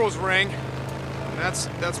mongrel's ring. And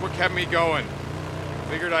that's what kept me going.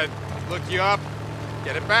 Figured I'd look you up,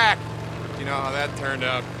 get it back. But you know how that turned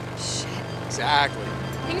out. Shit. Exactly.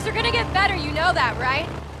 Things are gonna get better, you know that, right?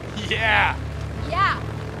 Yeah. Yeah.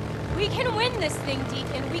 We can win this thing,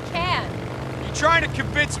 Deacon. We can. You trying to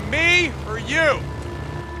convince me or you?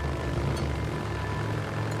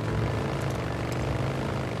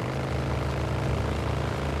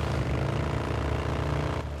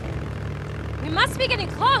 We must be getting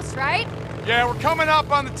close, right? Yeah, we're coming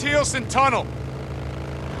up on the Tealson Tunnel.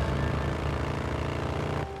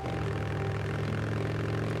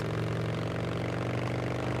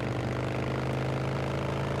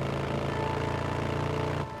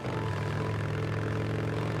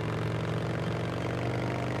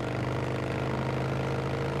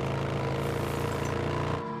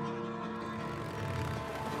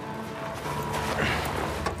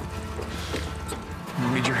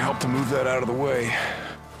 Need your help to move that out of the way.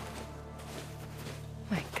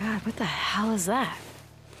 My God, what the hell is that?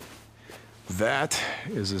 That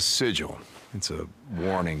is a sigil. It's a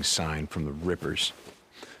warning sign from the Rippers.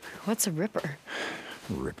 What's a Ripper?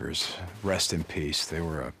 Rippers. Rest in peace. They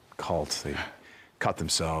were a cult. They cut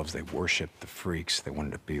themselves. They worshipped the freaks. They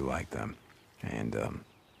wanted to be like them. And,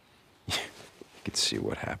 you could see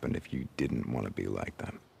what happened if you didn't want to be like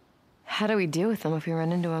them. How do we deal with them if we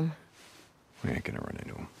run into them? We ain't gonna run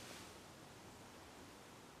into them.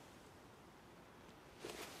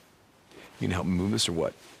 You can help me move this or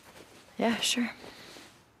what? Yeah, sure.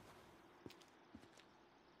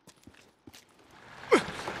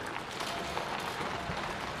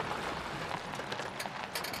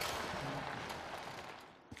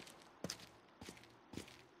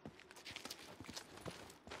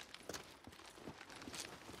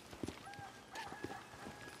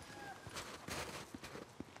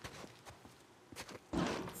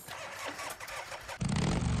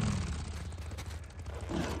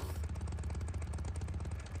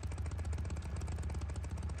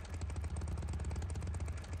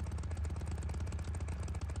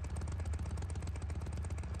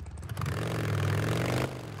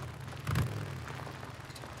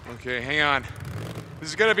 Okay, hang on. This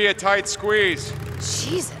is gonna be a tight squeeze.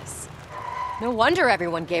 Jesus. No wonder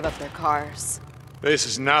everyone gave up their cars. This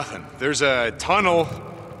is nothing. There's a tunnel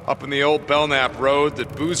up in the old Belknap Road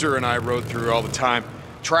that Boozer and I rode through all the time.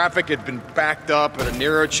 Traffic had been backed up at a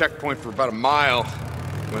Nero checkpoint for about a mile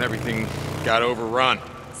when everything got overrun.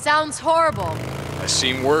 Sounds horrible. I've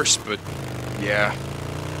seen worse, but yeah.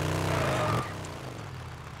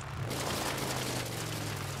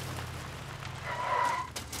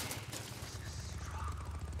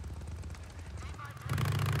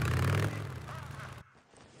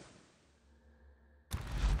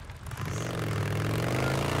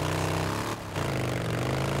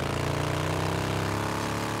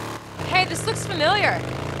 This looks familiar.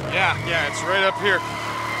 Yeah, it's right up here.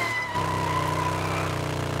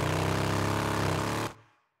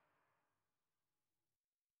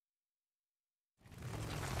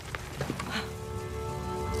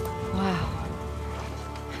 Wow.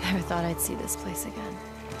 I never thought I'd see this place again.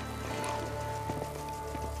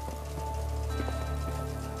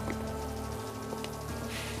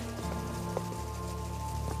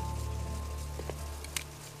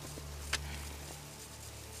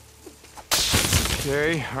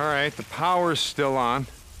 Okay, all right, the power's still on.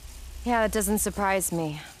 Yeah, that doesn't surprise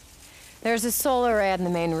me. There's a solar array on the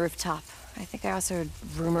main rooftop. I think I also heard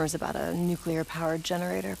rumors about a nuclear-powered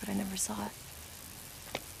generator, but I never saw it.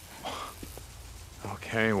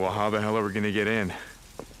 Okay, well, how the hell are we gonna get in? Here,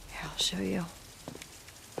 I'll show you.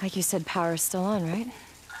 Like you said, power's still on, right?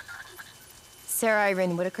 Sarah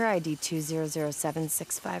Irene Whitaker, ID 2007659.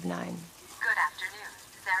 Good afternoon,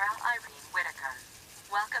 Sarah Irene Whitaker.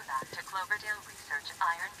 Welcome back to Cloverdale Research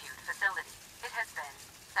Iron Butte facility. It has been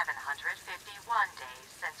 751 days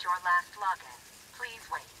since your last login. Please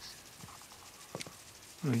wait.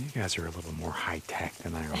 Well, you guys are a little more high-tech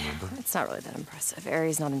than I remember. It's not really that impressive.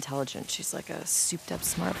 Ari's not intelligent. She's like a souped-up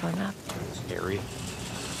smartphone app. Ari?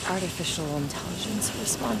 Artificial intelligence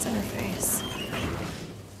response interface.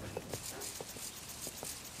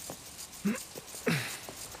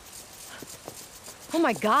 Oh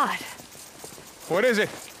my god. What is it?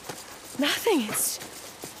 Nothing. It's...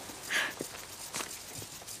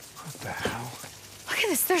 What the hell? Look at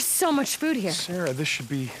this. There's so much food here. Sarah, this should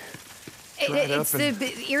be dried up It's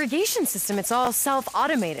the irrigation system. It's all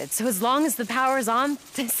self-automated. So as long as the power's on,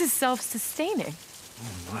 this is self-sustaining.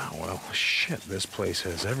 Oh, wow, well, shit, this place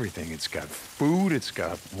has everything. It's got food, it's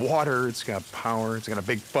got water, it's got power, it's got a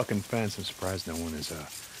big fucking fence. I'm surprised no one is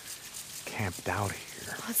camped out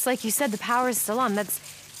here. Well, it's like you said, the power's still on. That's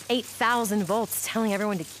 8,000 volts telling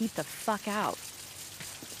everyone to keep the fuck out.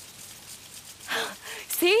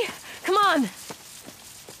 See? Come on!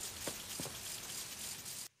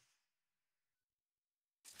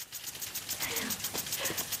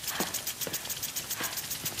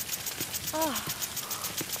 Oh.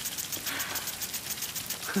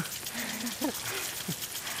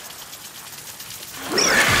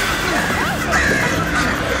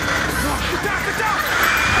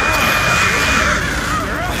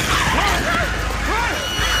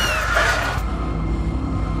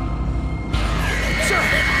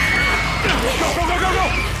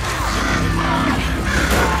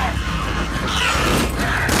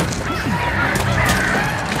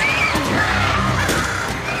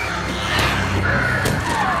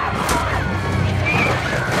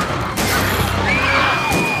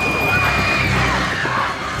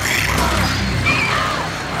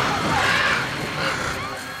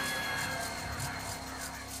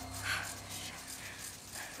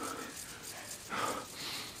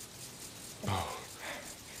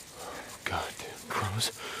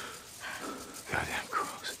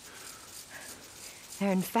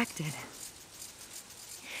 They're infected.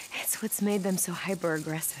 It's what's made them so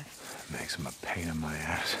hyper-aggressive. Makes them a pain in my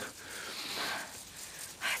ass.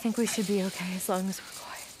 I think we should be okay as long as we're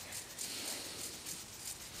quiet.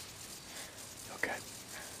 Okay.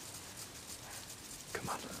 Come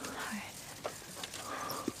on. All right.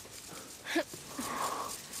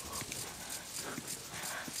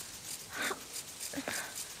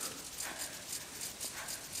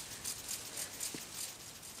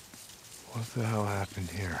 What the hell happened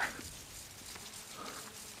here?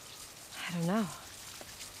 I don't know.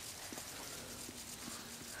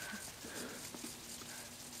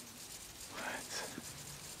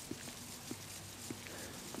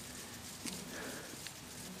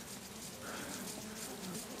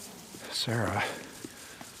 Sarah,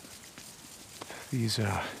 these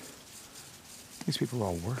people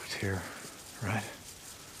all worked here, right?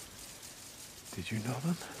 Did you know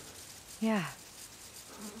them? Yeah.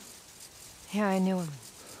 Yeah, I knew him.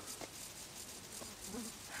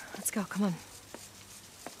 Let's go, come on.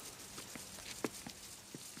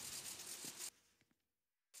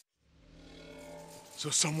 So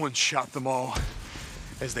someone shot them all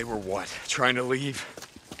as they were what? Trying to leave?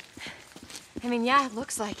 I mean, yeah, it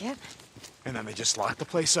looks like it. And then they just locked the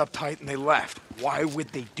place up tight and they left. Why would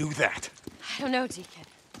they do that? I don't know, Deacon.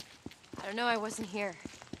 I don't know, I wasn't here.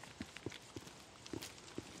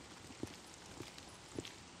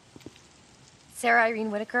 Sarah Irene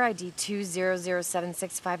Whitaker, ID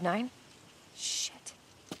 2007659. Shit.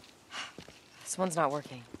 This one's not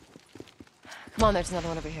working. Come on, there's another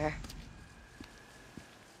one over here.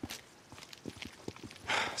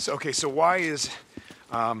 So, okay, so why is,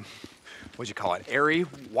 what'd you call it, Ari?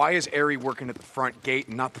 Why is Ari working at the front gate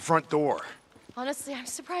and not the front door? Honestly, I'm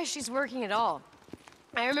surprised she's working at all.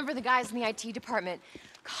 I remember the guys in the IT department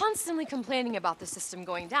constantly complaining about the system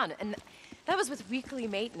going down, and that was with weekly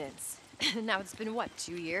maintenance. Now it's been, what,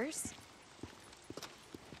 2 years?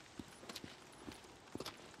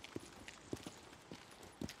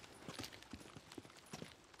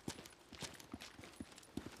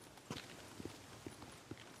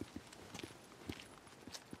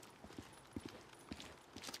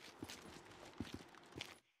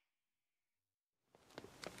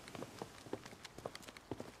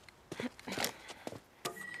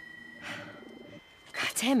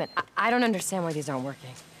 Damn it, I don't understand why these aren't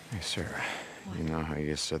working. Hey, Sarah, you know how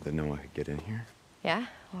you said that no one could get in here? Yeah?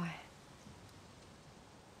 Why?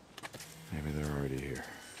 Maybe they're already here.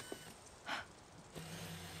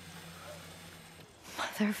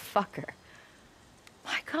 Motherfucker.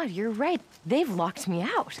 My God, you're right. They've locked me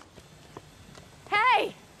out.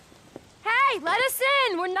 Hey! Hey, let us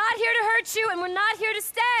in! We're not here to hurt you, and we're not here to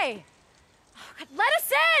stay! Oh, God, let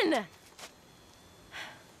us in!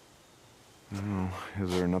 Oh, is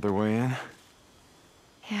there another way in?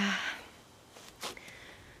 Yeah.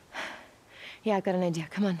 Yeah, I've got an idea.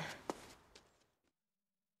 Come on.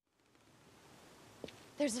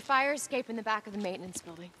 There's a fire escape in the back of the maintenance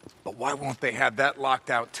building. But why won't they have that locked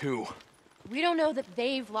out too? We don't know that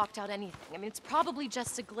they've locked out anything. I mean, it's probably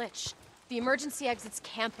just a glitch. The emergency exits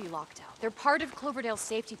can't be locked out. They're part of Cloverdale's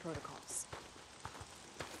safety protocols.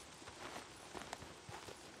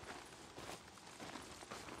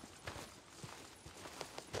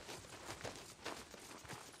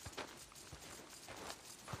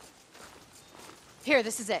 Here,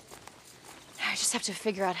 this is it. I just have to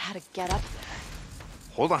figure out how to get up there.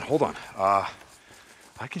 Hold on.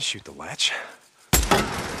 I can shoot the latch.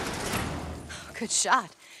 Good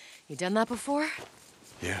shot. You done that before?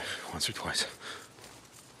 Yeah, once or twice.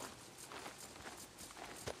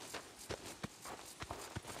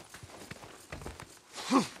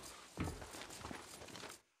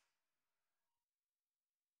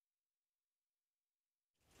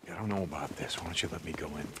 I don't know about this. Why don't you let me go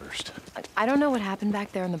in first? I don't know what happened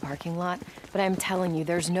back there in the parking lot, but I'm telling you,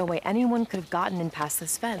 there's no way anyone could have gotten in past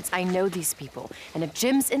this fence. I know these people, and if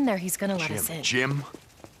Jim's in there, he's gonna let us in. Jim,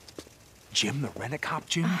 the rent-a-cop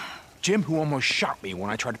Jim? Jim who almost shot me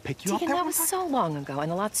when I tried to pick you up. Deacon, that was so long ago,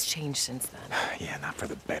 and a lot's changed since then. Yeah, not for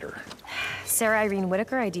the better. Sarah Irene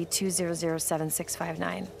Whitaker, ID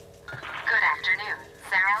 2007659. Good afternoon,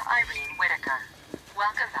 Sarah Irene Whitaker.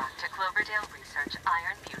 Welcome back to Cloverdale Research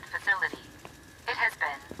Iron Butte facility. It has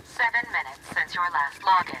been 7 minutes since your last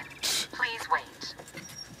login. Please wait.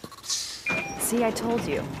 See, I told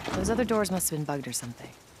you. Those other doors must have been bugged or something.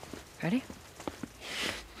 Ready?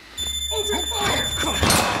 Open fire!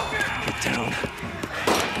 Get down.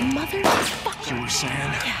 Motherfucker. You were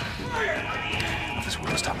saying? Yeah. This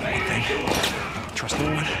world's taught me one thing. Trust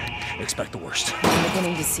no one. Expect the worst. I'm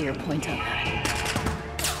beginning to see your point on that.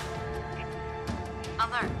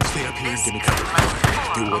 Alert. Stay up here and give me cover.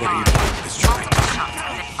 Do whatever you want. This is right. Got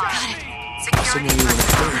it. I'll signal you when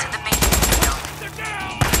it's clear.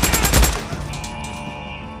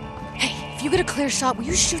 Hey, if you get a clear shot, will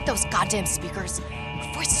you shoot those goddamn speakers?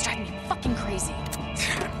 Your voice is driving me fucking crazy.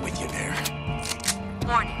 I'm with you there.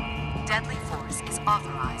 Warning. Deadly force is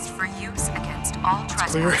authorized for use against all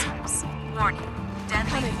trespassers. Warning.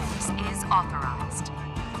 Deadly force is authorized.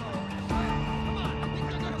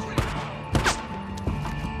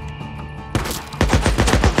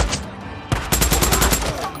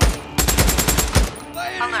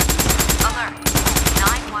 Alert.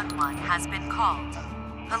 911 has been called.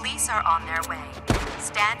 Police are on their way.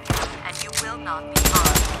 Stand down and you will not be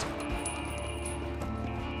harmed.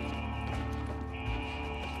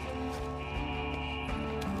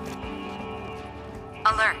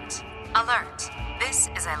 Alert. This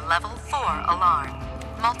is a level 4 alarm.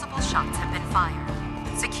 Multiple shots have been fired.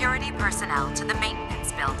 Security personnel to the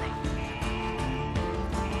maintenance building.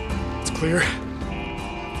 It's clear.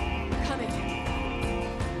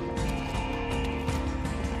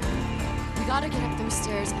 We gotta get up those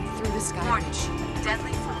stairs and through the sky. Warning.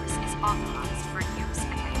 Deadly force is authorized for use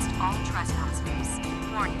against all trespassers.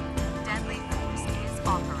 Warning. Deadly force is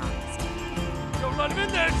authorized. Don't let him in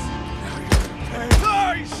this!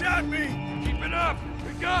 Oh, he shot me! Keep it up!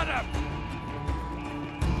 We got him!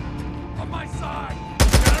 On my side!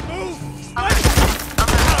 Gotta move! Alert.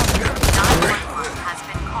 911 has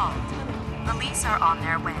been called. Police are on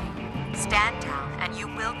their way. Stand down and you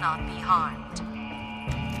will not be harmed.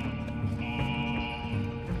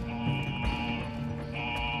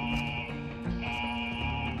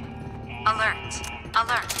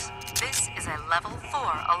 Alert. This is a level 4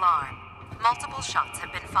 alarm. Multiple shots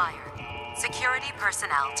have been fired. Security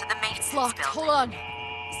personnel to the maintenance It's locked. building. Hold on.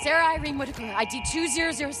 Sarah Irene Whitaker, ID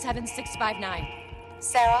 2007659.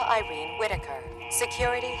 Sarah Irene Whitaker.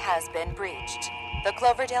 Security has been breached. The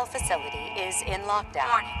Cloverdale facility is in lockdown.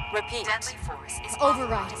 Warning. Repeat. Deadly force is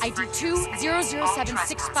Override. ID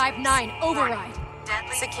 2007659. Override.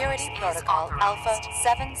 Security protocol Alpha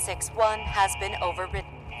 761 has been overridden.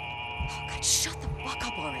 Oh, God, shut the fuck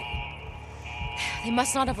up already. They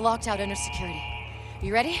must not have locked out inner security.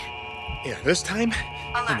 You ready? Yeah, this time,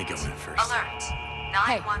 Alert. let me go in first. Alert.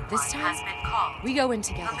 Hey, 911 this time, has been called. we go in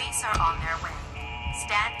together. Police are on their way.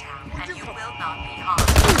 Stand down and you will not be harmed.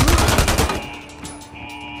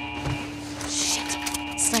 Shit.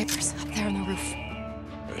 Snipers up there on the roof.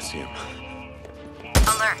 I see him.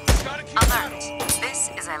 Alert. Alert. This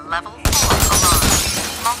is a level 4 alarm.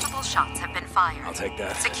 Multiple shots have been fired. I'll take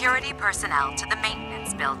that. Security personnel to the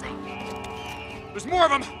maintenance building. There's more of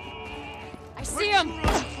them! I see him!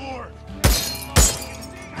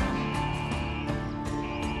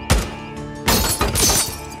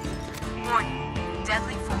 Warning.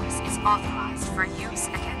 Deadly force is authorized for use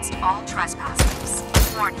against all trespassers.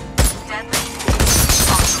 Warning. Deadly force is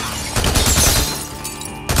authorized.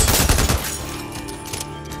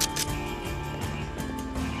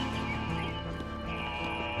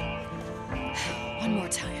 One more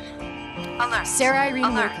time. Alert. Sarah Irene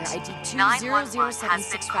Alert. Whitaker, ID 911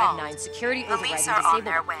 has been called. 2007659. Security override Police and are on disable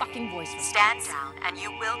their the way. fucking voice response. Stand down and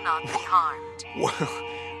you will not be harmed. Well,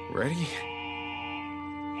 ready?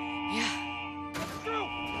 Yeah.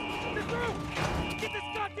 Get this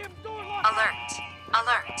goddamn door locked! Alert.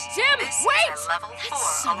 Alert. Jim, This wait! is a level That 4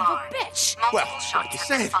 son of a alarm. bitch. Multiple Well, shots like you have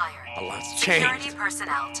been said, fired. a lot's Security changed.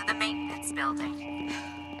 personnel to the maintenance building.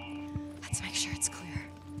 Let's make sure it's clear.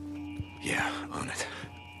 Yeah, on it.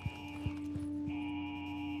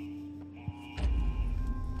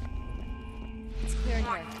 It's clear in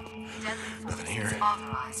here. Deadly force Nothing here. is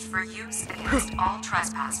authorized for use against all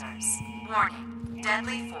trespassers. Warning.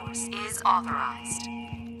 Deadly force is authorized.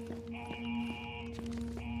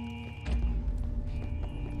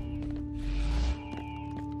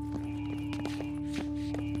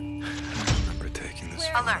 Remember taking this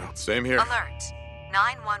photo. Alert. Same here. Alert.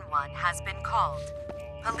 911 has been called.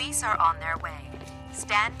 Police are on their way.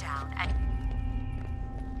 Stand down and...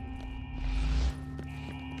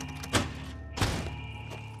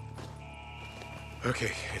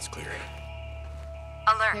 Okay, it's clear.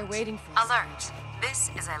 Alert. They're waiting for us. Alert. This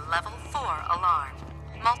is a level 4 alarm.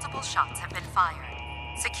 Multiple shots have been fired.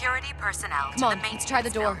 Security personnel Come to on, the let's maintenance try the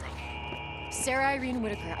door. building. Sarah Irene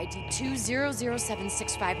Whitaker, ID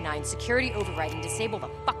 2007659. Security override and disable the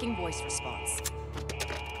fucking voice response.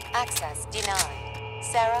 Access denied.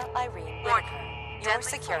 Sarah Irene Whitaker. Your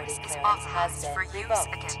security clearance has been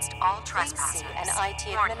revoked. Against all trespassers. Please see an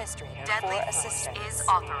IT administrator for assistance. Is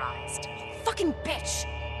authorized. Fucking bitch!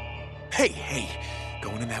 Hey,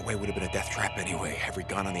 going in that way would have been a death trap anyway. Every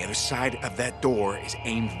gun on the other side of that door is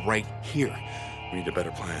aimed right here. We need a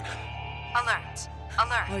better plan. Alert.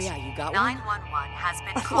 Alert. Oh yeah, you got one? 911 has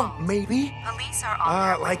been Well, called. maybe. Police are on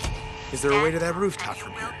their way. Like, is there a way to that Stand down rooftop and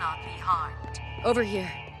from you here? will not be harmed. Over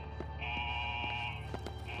here.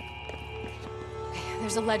 Okay,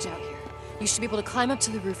 there's a ledge out here. You should be able to climb up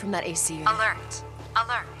to the roof from that AC unit. Alert.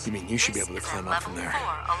 Alert. You mean you should be able to This is climb a up from level there?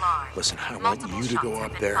 4 alarm. Listen, I want Multiple you to shots go have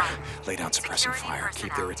up been there, fired. lay down suppressing Security fire, keep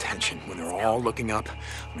personnel their to the attention. When they're maintenance all building. looking up,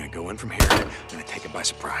 I'm gonna go in from here, I'm gonna take it by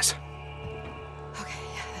surprise. Okay,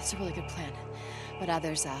 yeah, that's a really good plan. But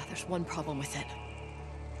there's one problem with it.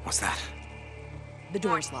 What's that? The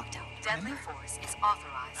door's locked out. Deadly force is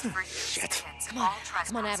authorized for use Shit. against Come on, all trespassers.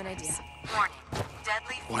 come on, I have an idea. Warning.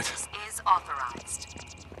 Deadly What? force is authorized.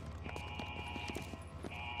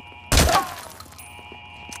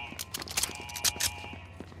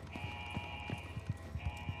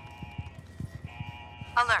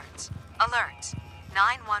 Alert. Alert.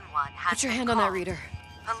 911 has Put your been hand on that called. reader.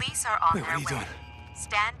 Police are on Wait, what their are you way. doing?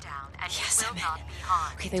 Stand down and Yes, you I'm will in. not be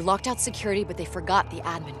harmed. Okay, they locked out security, but they forgot the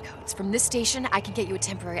admin codes. From this station, I can get you a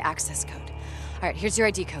temporary access code. All right, here's your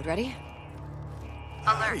ID code. Ready?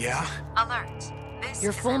 Alert. Yeah? Alert. This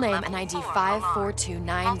Your is full a name level and ID 4 alarm.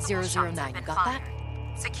 5429009. Multiple You got that?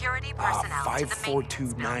 shots Security personnel to the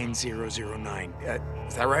maintenance building. 5429009.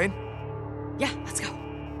 Is that right? Yeah, let's go.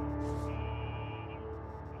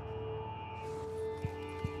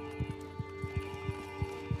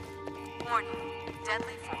 Warning.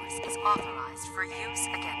 Deadly force is authorized for use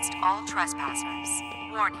against all trespassers.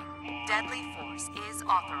 Warning. Deadly force is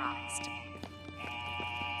authorized.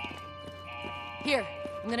 Here,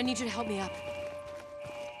 I'm gonna need you to help me up.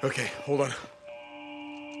 Okay, hold on.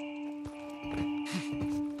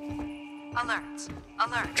 Alert.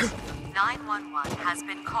 Alert. 911 has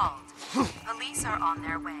been called. Police are on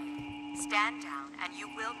their way. Stand down and you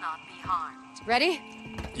will not be harmed. Ready?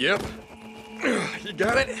 Yep. You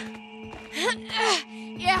got it?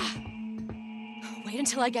 Yeah. Wait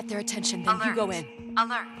until I get their attention, then you go in.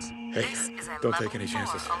 Alert. Hey, This is a don't level take any 4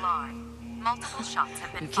 chances. alarm. Multiple shots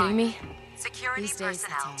have been You kidding me? Security These days,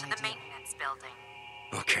 that's personnel all to I the do. maintenance building.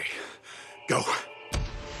 Okay. Go.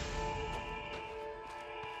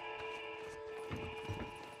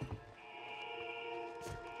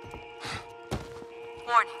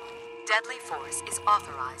 Warning. Deadly force is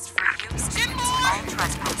authorized for use against all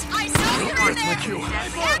trespassers. I know you're in Where's my there! cue?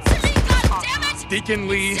 Answer me, goddammit! Deacon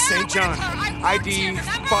St. Sarah John. Whitaker, I warned ID you,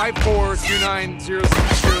 remember?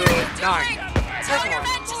 5429009. Tell your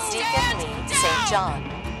men to stand Deacon down! St. John.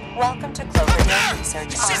 Welcome to Cloverdale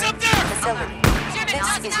Research Facility. Jim, it This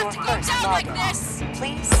doesn't is have your to go first down like login. this!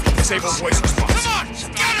 Please Disable voice response. Come on,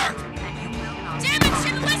 get her! Damn it,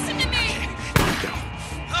 Jim, listen to me!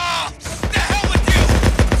 Oh, the hell with you!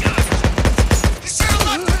 You should have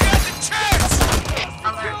left me at the church!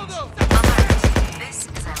 Alert. This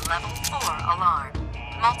is a level 4 alarm.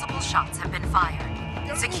 Multiple shots have been fired.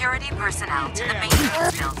 Security personnel to the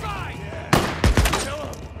maintenance building.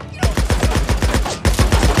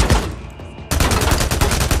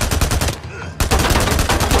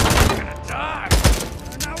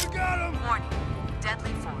 Now we got him! Warning.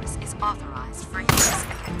 Deadly force is authorized for use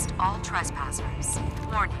against all trespassers.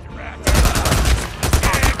 Warning.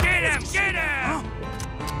 Get him! Get him!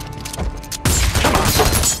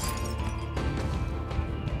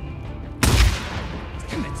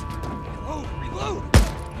 Reload!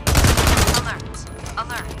 Alert.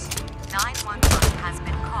 Alert. 911 has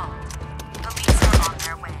been called. Police are on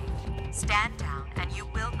their way. Stand down and you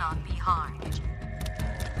will not be harmed.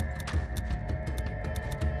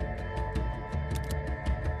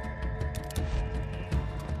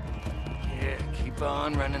 Yeah, keep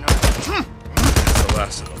on running around. That's the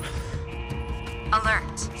last of them.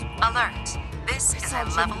 Alert. Alert. This is a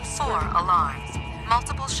level 4 alarm.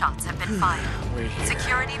 Multiple shots have been fired. Wait here.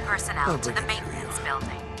 Security personnel to the maintenance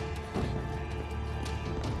building.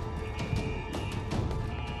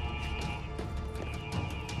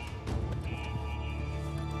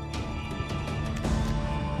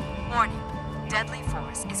 Warning. Deadly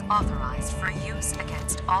force is authorized for use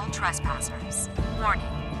against all trespassers. Warning.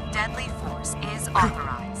 Deadly force is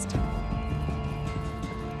authorized.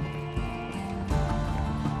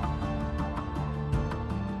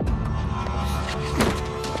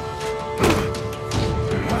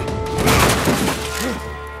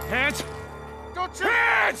 Hands! Don't shoot!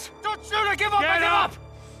 Hands! Don't shoot! I give up! I give up!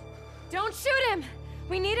 Don't shoot him!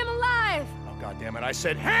 We need him alive! Oh, God damn it, I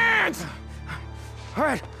said hands! All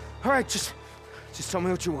right, just tell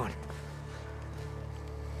me what you want.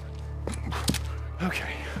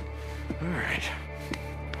 Okay. All right.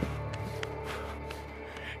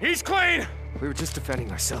 He's clean! We were just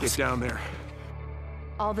defending ourselves. Get down there.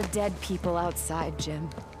 All the dead people outside, Jim.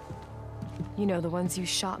 You know, the ones you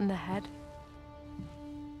shot in the head?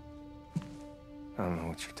 I don't know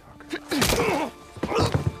what you're talking about.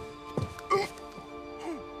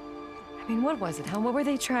 I mean, what was it, huh? What were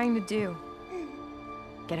they trying to do?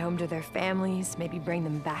 Get home to their families, maybe bring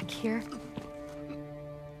them back here?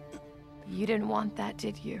 You didn't want that,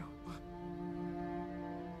 did you?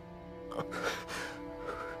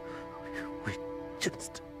 We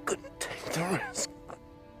just couldn't take the risk.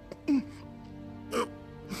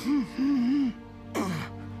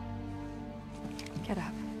 Get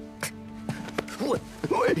up. Wait.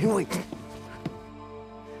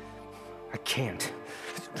 I can't.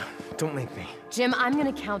 Don't make me. Jim, I'm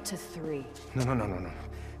gonna count to 3. No.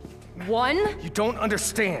 1, You don't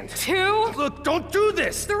understand. 2, Look, don't do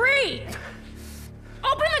this! 3!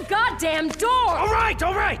 Open the goddamn door! All right!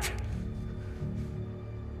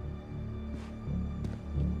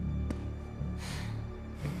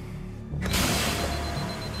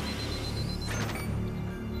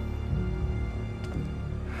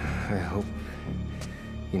 I hope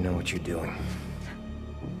you know what you're doing.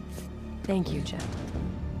 Thank you, Jim.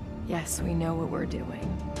 Yes, we know what we're doing.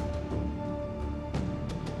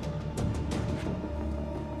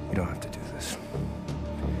 You don't have to do this.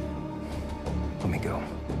 Let me go.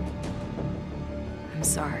 I'm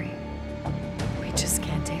sorry. We just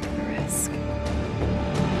can't take the risk.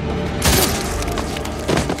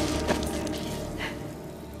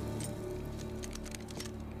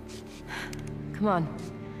 Come on.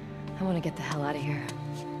 I want to get the hell out of here.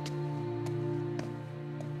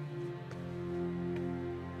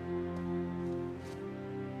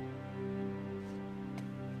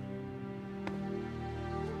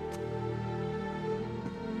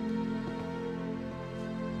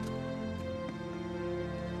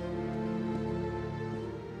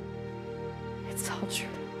 all true.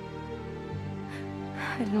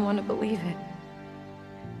 I didn't want to believe it.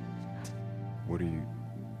 What are you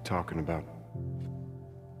talking about?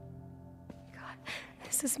 God,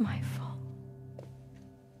 this is my fault.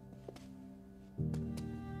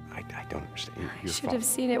 I don't understand. I should have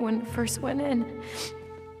seen it when it first went in.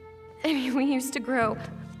 I mean, we used to grow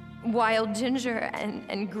wild ginger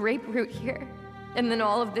and grapefruit here. And then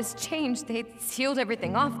all of this changed. They sealed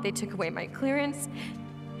everything off. They took away my clearance.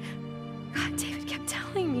 God, David kept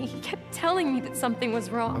telling me. He kept telling me that something was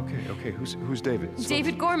wrong. Okay. Who's David?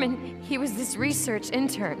 David Gorman. He was this research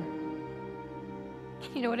intern.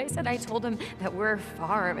 You know what I said? I told him that we're a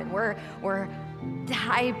farm and we're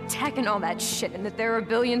high tech and all that shit, and that there are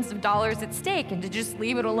billions of dollars at stake, and to just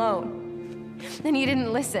leave it alone. And he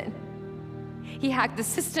didn't listen. He hacked the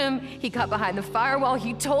system, he got behind the firewall,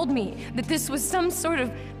 he told me that this was some sort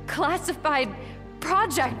of classified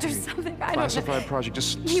project or something. I don't know. Classified project,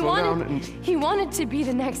 just slow down and... He wanted to be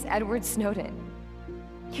the next Edward Snowden.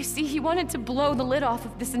 You see, he wanted to blow the lid off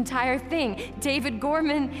of this entire thing. David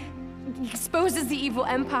Gorman exposes the evil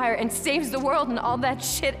empire and saves the world and all that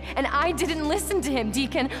shit, and I didn't listen to him,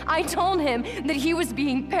 Deacon. I told him that he was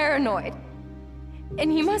being paranoid.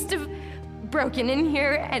 And he must have broken in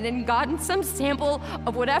here and then gotten some sample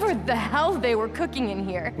of whatever the hell they were cooking in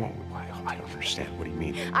here. Well, I don't understand. What do you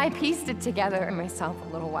mean? I pieced it together myself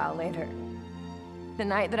a little while later. The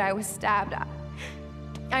night that I was stabbed,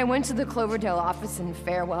 I went to the Cloverdale office in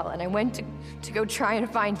Farewell, and I went to go try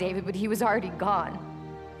and find David, but he was already gone.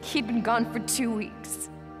 He'd been gone for 2 weeks.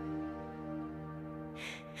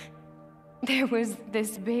 There was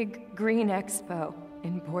this big green expo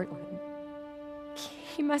in Portland.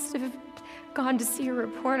 He must have gone to see a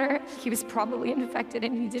reporter. He was probably infected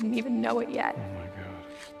and he didn't even know it yet. Oh my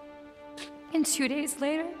God. And 2 days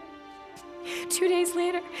later,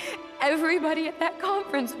 everybody at that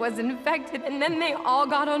conference was infected, and then they all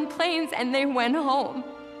got on planes and they went home.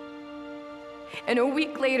 And a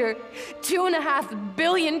week later, 2.5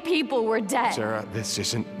 billion people were dead. Sarah,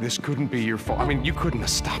 this couldn't be your fault. I mean, you couldn't have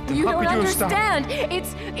stopped them. You How don't could you have stopped? understand.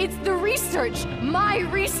 It's the research. My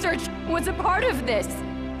research was a part of this.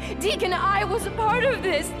 Deacon, I was a part of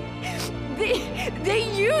this. They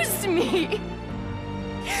used me.